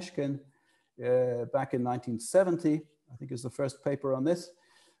Arthur Ashkin back in 1970. I think is the first paper on this.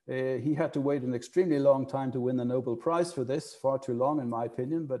 He had to wait an extremely long time to win the Nobel Prize for this, far too long in my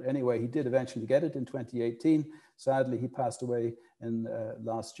opinion, but anyway, he did eventually get it in 2018. Sadly, he passed away in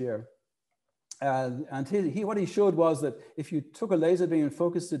last year. And what he showed was that if you took a laser beam and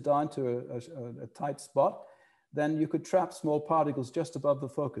focused it down to a tight spot, then you could trap small particles just above the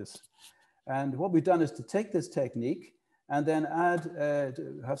focus. And what we've done is to take this technique and then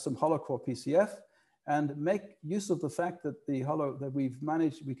have some hollow core PCF and make use of the fact that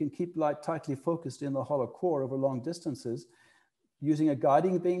we can keep light tightly focused in the hollow core over long distances. Using a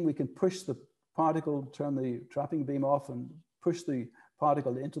guiding beam, we can push the particle, turn the trapping beam off and push the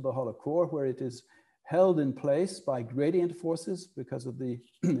particle into the hollow core, where it is held in place by gradient forces because of the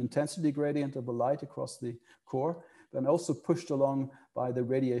intensity gradient of the light across the core, and also pushed along by the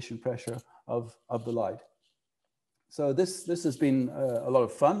radiation pressure of the light. So this has been a lot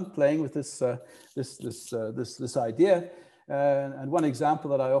of fun playing with this idea. And one example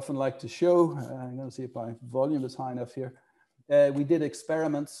that I often like to show, I'm going to see if my volume is high enough here. We did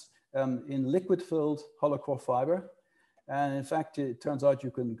experiments in liquid-filled hollow core fiber. And in fact, it turns out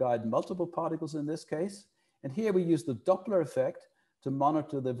you can guide multiple particles in this case. And here we use the Doppler effect to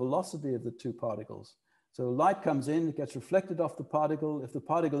monitor the velocity of the two particles. So light comes in, it gets reflected off the particle. If the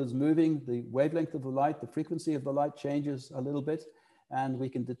particle is moving, the wavelength of the light, the frequency of the light changes a little bit. And we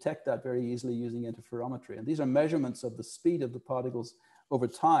can detect that very easily using interferometry. And these are measurements of the speed of the particles over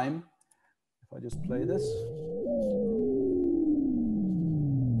time. If I just play this.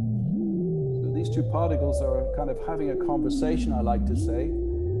 So these two particles are kind of having a conversation, I like to say.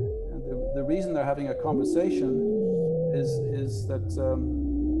 And the reason they're having a conversation is that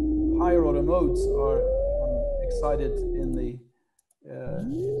higher order modes are excited in the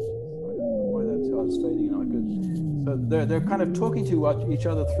why that's fading out good. So they're kind of talking to each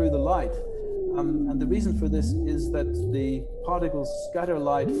other through the light, and the reason for this is that the particles scatter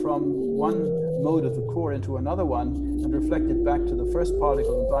light from one mode of the core into another one and reflect it back to the first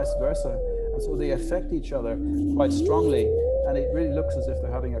particle and vice versa, and so they affect each other quite strongly, and it really looks as if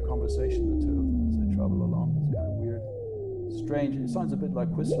they're having a conversation, the two of them, as they travel along. It's kind of weird, strange. It sounds a bit like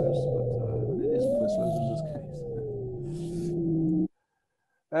Whistlers, but it isn't Whistlers in this case.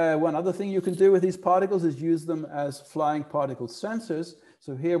 One other thing you can do with these particles is use them as flying particle sensors.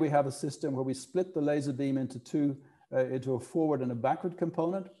 So here we have a system where we split the laser beam into into a forward and a backward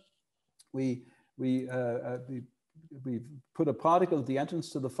component. We put a particle at the entrance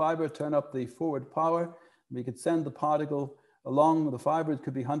to the fiber, turn up the forward power. We could send the particle along the fiber. It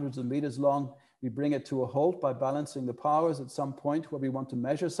could be hundreds of meters long. We bring it to a halt by balancing the powers at some point where we want to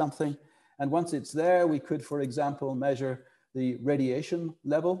measure something. And once it's there, we could, for example, measure the radiation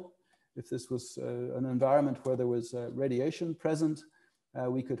level. If this was an environment where there was radiation present,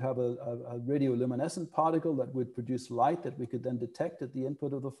 we could have a radioluminescent particle that would produce light that we could then detect at the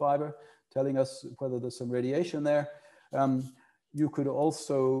input of the fiber, telling us whether there's some radiation there. You could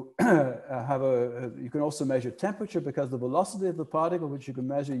also you can also measure temperature, because the velocity of the particle, which you can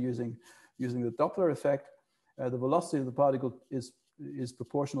measure using the Doppler effect, the velocity of the particle is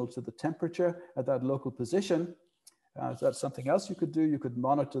proportional to the temperature at that local position. So that's something else you could do. You could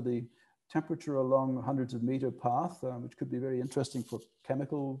monitor the temperature along hundreds of meter path, which could be very interesting for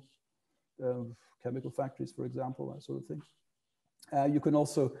chemical factories, for example, that sort of thing. You can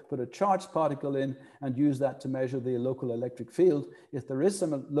also put a charged particle in and use that to measure the local electric field. If there is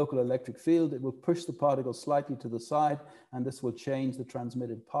some local electric field, it will push the particle slightly to the side, and this will change the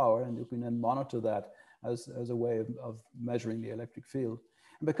transmitted power, and you can then monitor that as a way of measuring the electric field.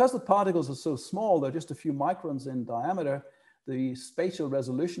 And because the particles are so small, they're just a few microns in diameter, the spatial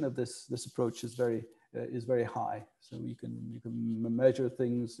resolution of this approach is very high. So you can measure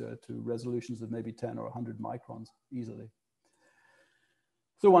things to resolutions of maybe 10 or 100 microns easily.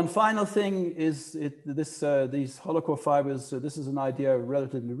 So one final thing is these hollow core fibers. So this is an idea, a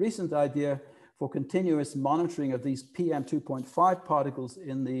relatively recent idea, for continuous monitoring of these PM2.5 particles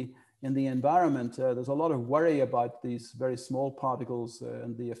in the environment. There's a lot of worry about these very small particles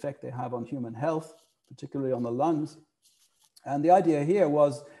and the effect they have on human health, particularly on the lungs. And the idea here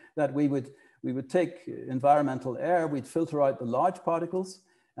was that we would take environmental air, we'd filter out the large particles,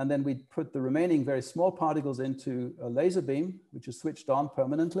 and then we'd put the remaining very small particles into a laser beam, which is switched on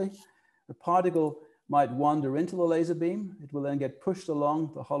permanently. The particle might wander into the laser beam. It will then get pushed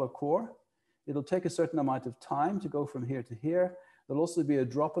along the hollow core. It'll take a certain amount of time to go from here to here. There'll also be a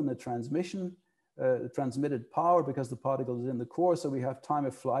drop in the transmission, the transmitted power, because the particle is in the core. So we have time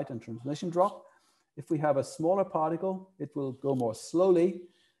of flight and transmission drop. If we have a smaller particle, it will go more slowly,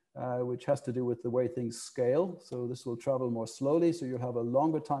 which has to do with the way things scale. So this will travel more slowly. So you'll have a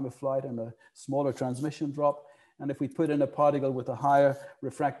longer time of flight and a smaller transmission drop. And if we put in a particle with a higher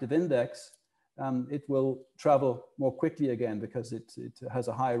refractive index, it will travel more quickly again because it has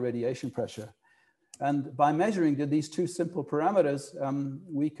a higher radiation pressure. And by measuring these two simple parameters,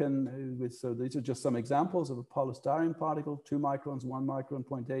 we can, so these are just some examples of a polystyrene particle, 2 microns, 1 micron,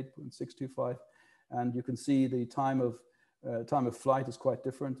 0.8, 0.625. And you can see the time of time of flight is quite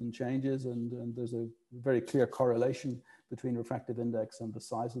different and changes, and there's a very clear correlation between refractive index and the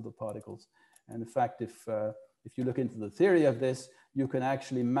size of the particles. And in fact, if you look into the theory of this, you can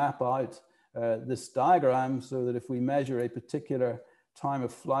actually map out this diagram so that if we measure a particular time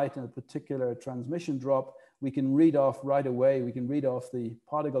of flight and a particular transmission drop, we can read off right away, we can read off the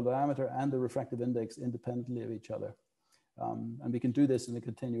particle diameter and the refractive index independently of each other. And we can do this in a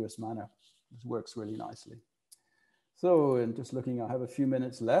continuous manner. This works really nicely. So, and just looking, I have a few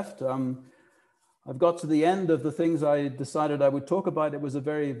minutes left. I've got to the end of the things I decided I would talk about. It was a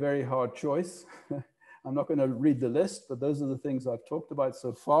very, very hard choice. I'm not going to read the list, but those are the things I've talked about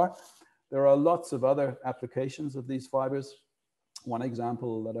so far. There are lots of other applications of these fibers. One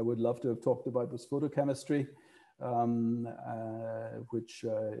example that I would love to have talked about was photochemistry, which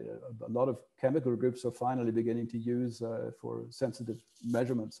a lot of chemical groups are finally beginning to use for sensitive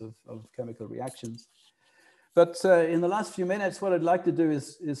measurements of chemical reactions. But in the last few minutes, what I'd like to do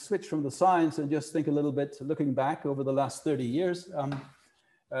is switch from the science and just think a little bit, looking back over the last 30 years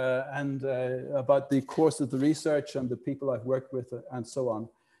and about the course of the research and the people I've worked with and so on.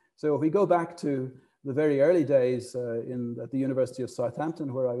 So if we go back to the very early days at the University of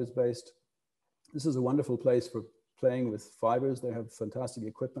Southampton, where I was based, this is a wonderful place for playing with fibers. They have fantastic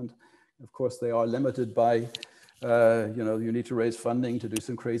equipment. Of course, they are limited by you need to raise funding to do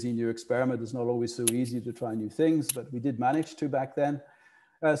some crazy new experiment. It's not always so easy to try new things, but we did manage to back then.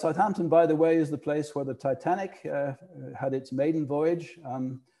 Southampton, by the way, is the place where the Titanic had its maiden voyage.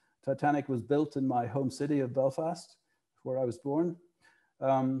 Titanic was built in my home city of Belfast, where I was born.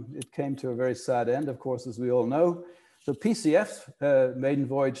 It came to a very sad end, of course, as we all know. The PCFs maiden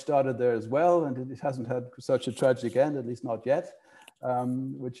voyage started there as well, and it hasn't had such a tragic end, at least not yet.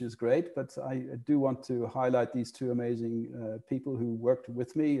 Which is great, but I do want to highlight these two amazing people who worked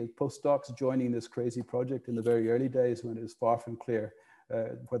with me as postdocs joining this crazy project in the very early days when it was far from clear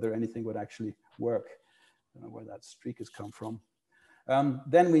whether anything would actually work. I don't know where that streak has come from.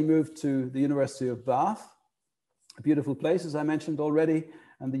 Then we moved to the University of Bath, a beautiful place, as I mentioned already,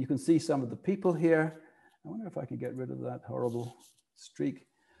 and you can see some of the people here. I wonder if I can get rid of that horrible streak.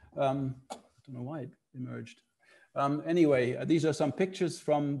 I don't know why it emerged. Anyway, these are some pictures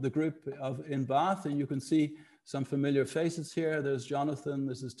from the group in Bath, and you can see some familiar faces here. There's Jonathan,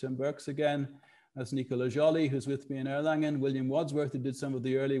 this is Tim Burks again. That's Nicola Joly, who's with me in Erlangen. William Wadsworth, who did some of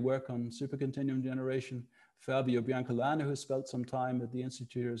the early work on supercontinuum generation. Fabio Biancalana, who spent some time at the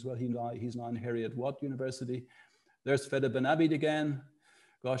Institute as well. He's now in Heriot-Watt University. There's Fede Benabid again.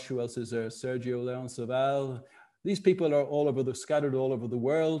 Gosh, who else is there? Sergio Leon Saval. These people are scattered all over the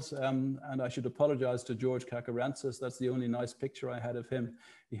world, and I should apologize to George Kakarantzis. That's the only nice picture I had of him.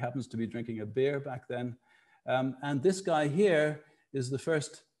 He happens to be drinking a beer back then. And this guy here is the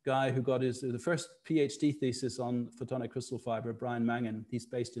first guy who got the first PhD thesis on photonic crystal fiber, Brian Mangan. He's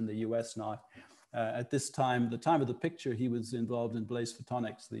based in the US now. At this time, the time of the picture, he was involved in Blaze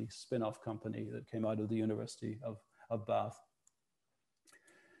Photonics, the spin-off company that came out of the University of Bath.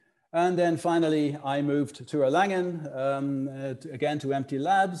 And then finally, I moved to Erlangen, again to empty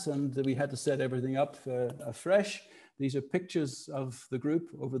labs, and we had to set everything up afresh. These are pictures of the group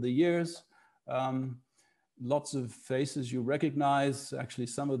over the years. Lots of faces you recognize. Actually,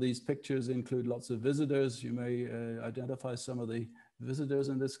 some of these pictures include lots of visitors. You may identify some of the visitors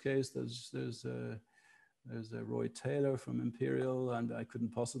in this case. There's Roy Taylor from Imperial, and I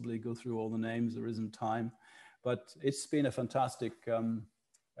couldn't possibly go through all the names. There isn't time, but it's been a fantastic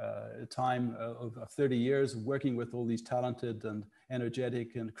time of 30 years working with all these talented and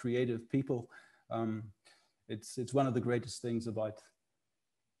energetic and creative people. It's one of the greatest things about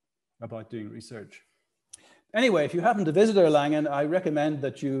doing research. Anyway, if you happen to visit Erlangen, I recommend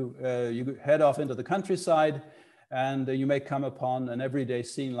that you head off into the countryside, and you may come upon an everyday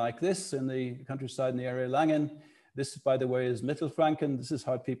scene like this in the countryside in the area of Erlangen. This, by the way, is Mittelfranken. This is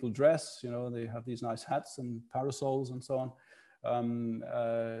how people dress. You know, they have these nice hats and parasols and so on.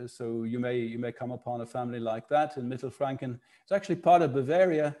 So you may come upon a family like that in Mittelfranken. It's actually part of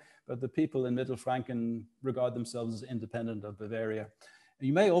Bavaria, but the people in Mittelfranken regard themselves as independent of Bavaria.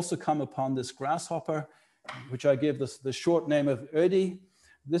 You may also come upon this grasshopper, which I give the short name of Ödi.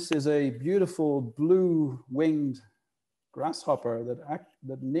 This is a beautiful blue-winged grasshopper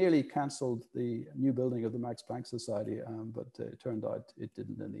that nearly canceled the new building of the Max Planck Society, but it turned out it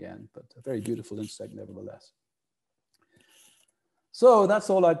didn't in the end, but a very beautiful insect nevertheless. So that's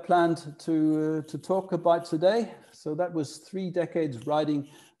all I planned to talk about today. So that was 3 decades riding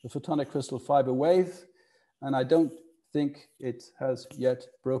the photonic crystal fiber wave, and I don't think it has yet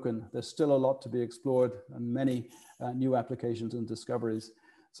broken. There's still a lot to be explored and many new applications and discoveries.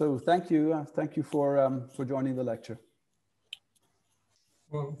 So thank you for joining the lecture.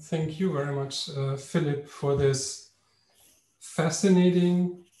 Well, thank you very much, Philip, for this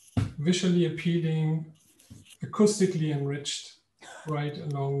fascinating, visually appealing, acoustically enriched ride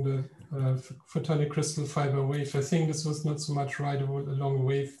along the photonic crystal fiber wave. I think this was not so much ride along a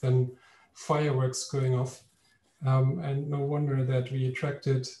wave than fireworks going off. And no wonder that you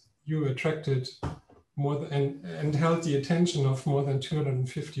attracted more than, and held the attention of more than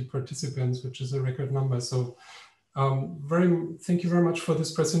 250 participants, which is a record number. So thank you very much for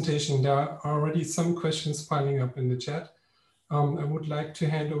this presentation. There are already some questions piling up in the chat. I would like to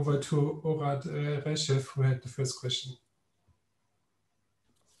hand over to Orad Reshev, who had the first question.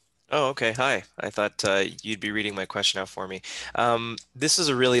 Oh, okay. Hi. I thought you'd be reading my question out for me. This is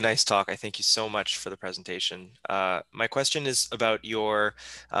a really nice talk. I thank you so much for the presentation. My question is about your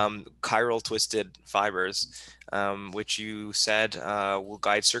chiral twisted fibers, which you said will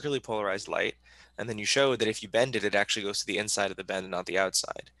guide circularly polarized light. And then you showed that if you bend it, it actually goes to the inside of the bend and not the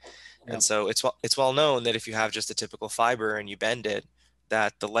outside. Yeah. And so it's well known that if you have just a typical fiber and you bend it,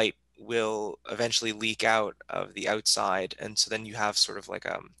 that the light will eventually leak out of the outside. And so then you have sort of like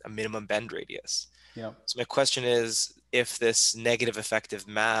a minimum bend radius. Yeah. So my question is, if this negative effective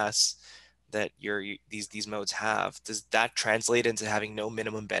mass that these modes have, does that translate into having no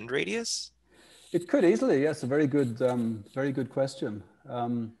minimum bend radius? It could easily, yes. A very good question.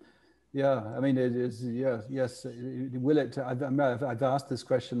 Yeah, I mean, it is, yeah, yes. Will it, I've asked this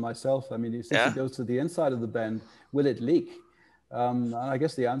question myself. I mean, since it goes to the inside of the bend, will it leak? And I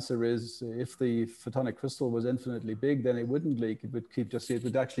guess the answer is, if the photonic crystal was infinitely big, then it wouldn't leak. It would it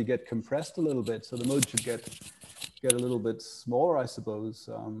would actually get compressed a little bit. So the mode should get a little bit smaller, I suppose.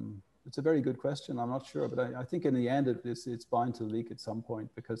 It's a very good question. I'm not sure, but I think in the end, it's bound to leak at some point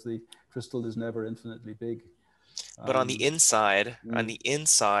because the crystal is never infinitely big. But on the inside,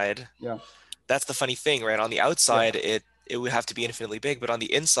 yeah, that's the funny thing, right? On the outside, it would have to be infinitely big, but on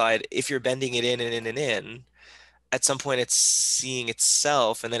the inside, if you're bending it in and in and in, at some point it's seeing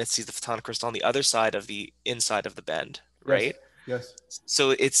itself, and then it sees the photonic crystal on the other side of the inside of the bend, right? Yes.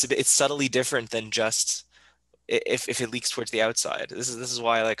 So it's subtly different than just if it leaks towards the outside. This is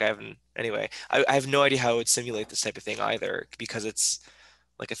why, like, I have no idea how it would simulate this type of thing either, because it's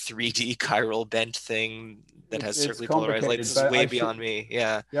like a 3D chiral bent thing that has circularly polarized light. This is way beyond me.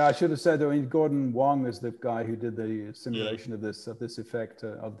 Yeah. Yeah, I should have said. I mean, Gordon Wong is the guy who did the simulation of this effect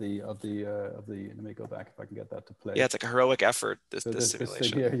of the. Let me go back if I can get that to play. Yeah, it's like a heroic effort. This simulation. This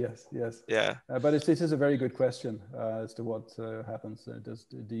thing here, yes. Yeah. But this is a very good question as to what happens.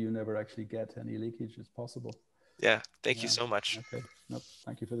 Do you never actually get any leakage? It's possible. Yeah. Thank you so much. Okay. No,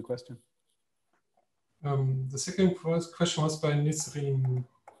 thank you for the question. The second question was by Nisreen.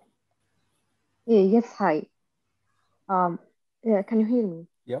 Yes, hi. Yeah, can you hear me?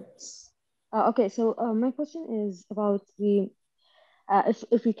 Yep. Okay, so my question is about the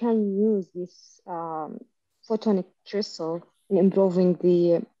if we can use this photonic crystal in improving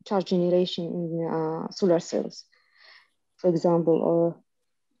the charge generation in solar cells, for example, or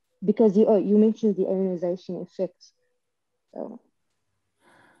because you mentioned the ionization effect.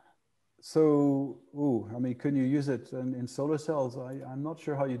 So, I mean, can you use it in solar cells? I'm not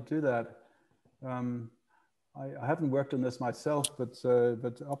sure how you do that. I haven't worked on this myself, but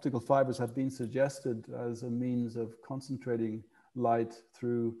optical fibers have been suggested as a means of concentrating light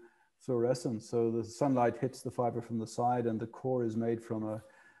through fluorescence. So the sunlight hits the fiber from the side, and the core is made from a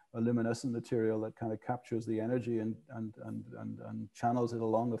luminescent material that kind of captures the energy and channels it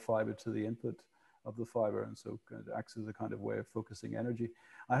along the fiber to the input of the fiber, and so it acts as a kind of way of focusing energy.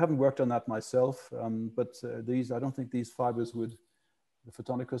 I haven't worked on that myself, but I don't think these fibers would. The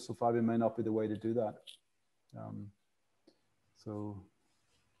photonic crystal fiber may not be the way to do that.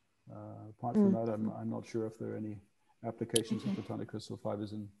 Apart from that, I'm not sure if there are any applications of photonic crystal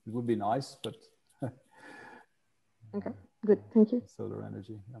fibers, and it would be nice, but okay, good, thank you. Solar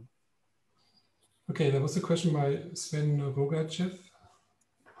energy. Yeah. Okay, there was a question by Sven Rogachev.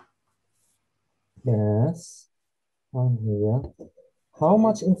 Yes, I'm here. How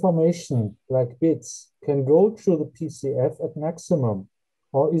much information, like bits, can go through the PCF at maximum?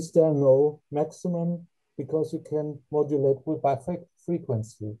 Or is there no maximum because you can modulate by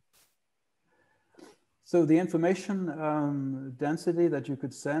frequency? So the information density that you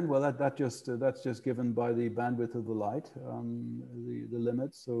could send, well, that's just given by the bandwidth of the light, the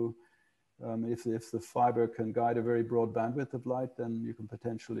limit. So if the fiber can guide a very broad bandwidth of light, then you can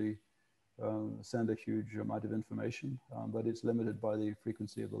potentially send a huge amount of information, but it's limited by the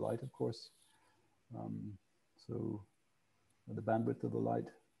frequency of the light, of course. So the bandwidth of the light.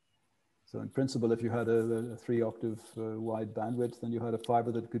 So in principle, if you had a 3-octave wide bandwidth, then you had a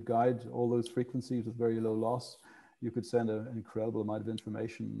fiber that could guide all those frequencies with very low loss. you could send an incredible amount of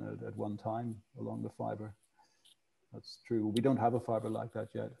information at one time along the fiber. That's true. We don't have a fiber like that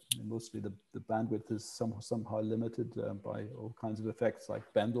yet. I mean, mostly the bandwidth is somehow limited by all kinds of effects like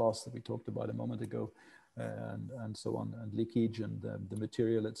bend loss that we talked about a moment ago, and so on, and leakage, and the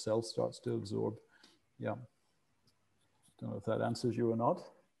material itself starts to absorb. Yeah. Don't know if that answers you or not.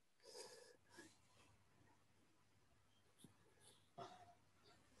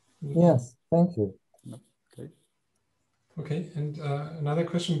 Yes, thank you. Okay. Okay, and another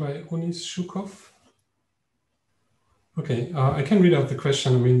question by Onis Shukov. Okay, I can read out the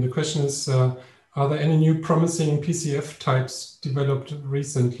question. I mean, the question is, are there any new promising PCF types developed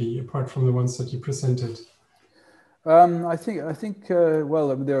recently, apart from the ones that you presented? I think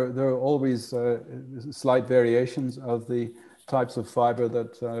well, there are always slight variations of the types of fiber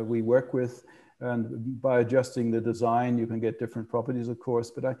that we work with. And by adjusting the design, you can get different properties, of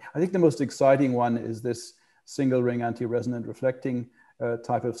course. But I think the most exciting one is this single ring anti-resonant reflecting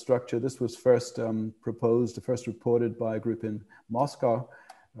type of structure. This was first first reported by a group in Moscow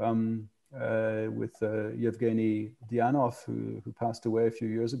with Yevgeny Dianov, who passed away a few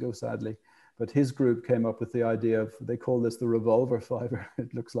years ago, sadly. But his group came up with the idea of, they call this the revolver fiber.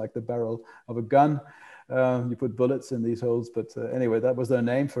 It looks like the barrel of a gun. You put bullets in these holes, but anyway, that was their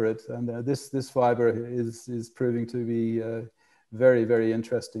name for it. And this fiber is proving to be very, very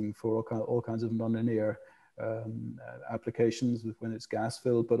interesting for all kinds of nonlinear applications when it's gas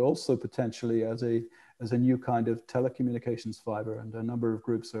filled, but also potentially as a new kind of telecommunications fiber. And a number of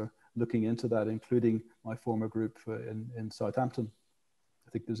groups are looking into that, including my former group in Southampton.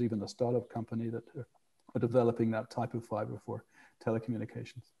 I think there's even a startup company that are developing that type of fiber for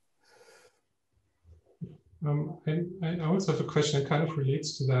telecommunications. I also have a question that kind of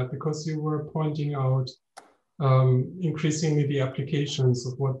relates to that, because you were pointing out increasingly the applications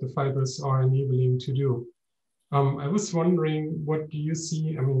of what the fibers are enabling to do. I was wondering, what do you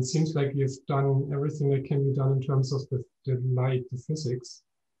see? I mean, it seems like you've done everything that can be done in terms of the light, the physics.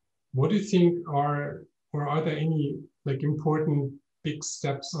 What do you think are there any like important big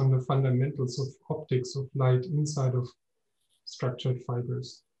steps on the fundamentals of optics of light inside of structured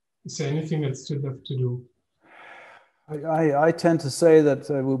fibers? Is there anything that's still left to do? I tend to say that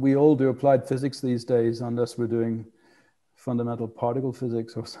we all do applied physics these days, unless we're doing fundamental particle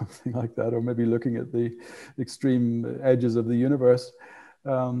physics or something like that, or maybe looking at the extreme edges of the universe.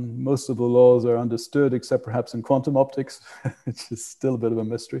 Most of the laws are understood, except perhaps in quantum optics, which is still a bit of a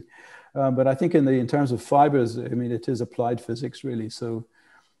mystery. But I think in terms of fibers, I mean, it is applied physics really. So,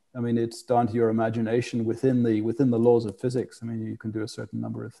 I mean, it's down to your imagination within the laws of physics. I mean, you can do a certain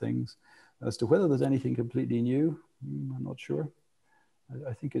number of things. As to whether there's anything completely new, I'm not sure.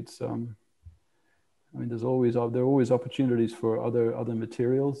 I think it's, I mean, there are always opportunities for other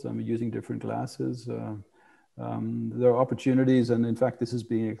materials. I mean, using different glasses. There are opportunities, and in fact, this is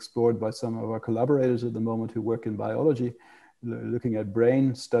being explored by some of our collaborators at the moment who work in biology, looking at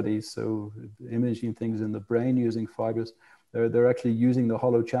brain studies, so imaging things in the brain using fibers. They're actually using the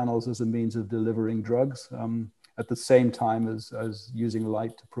hollow channels as a means of delivering drugs at the same time as using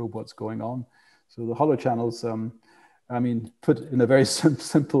light to probe what's going on. So the hollow channels, I mean, put in a very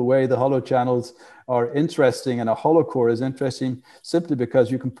simple way, the hollow channels are interesting, and a hollow core is interesting simply because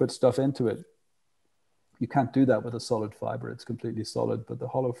you can put stuff into it. You can't do that with a solid fiber. It's completely solid, but the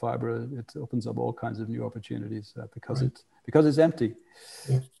hollow fiber, it opens up all kinds of new opportunities because it's empty.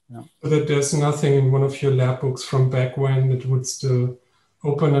 Yeah. Yeah. So that there's nothing in one of your lab books from back when that would still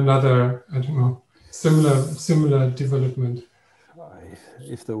open another, I don't know, similar development.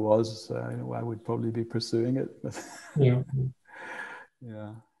 If there was, I would probably be pursuing it. Yeah.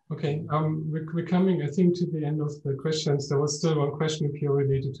 Yeah. Okay. We're coming, I think, to the end of the questions. There was still one question here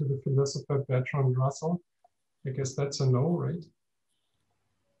related to the philosopher Bertrand Russell. I guess that's a no, right?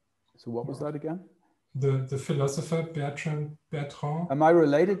 So what was that again? The philosopher Bertrand. Am I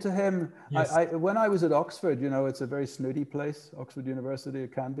related to him? Yes. When I was at Oxford, you know, it's a very snooty place, Oxford University.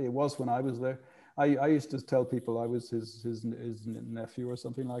 It can be. It was when I was there. I used to tell people I was his nephew or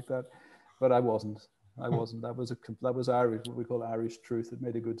something like that, but I wasn't. That was Irish, what we call Irish truth. It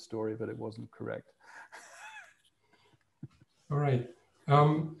made a good story, but it wasn't correct. All right.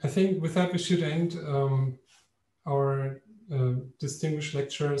 I think with that we should end our distinguished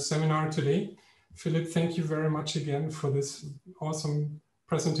lecture seminar today. Philip, thank you very much again for this awesome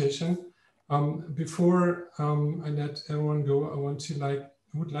presentation. Before I let everyone go, I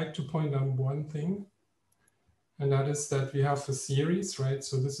would like to point out one thing, and that is that we have a series, right?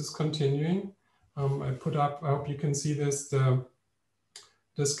 So this is continuing. I put up, I hope you can see this, the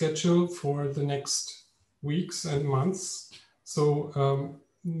schedule for the next weeks and months. So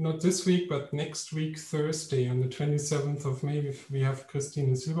not this week, but next week, Thursday, on the 27th of May, we have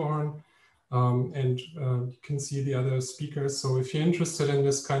Christine Silberhorn, and you can see the other speakers. So if you're interested in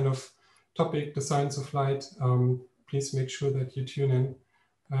this kind of topic, the science of light, please make sure that you tune in.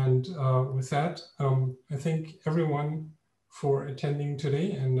 And with that, I thank everyone for attending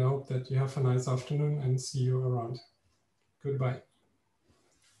today, and I hope that you have a nice afternoon and see you around. Goodbye.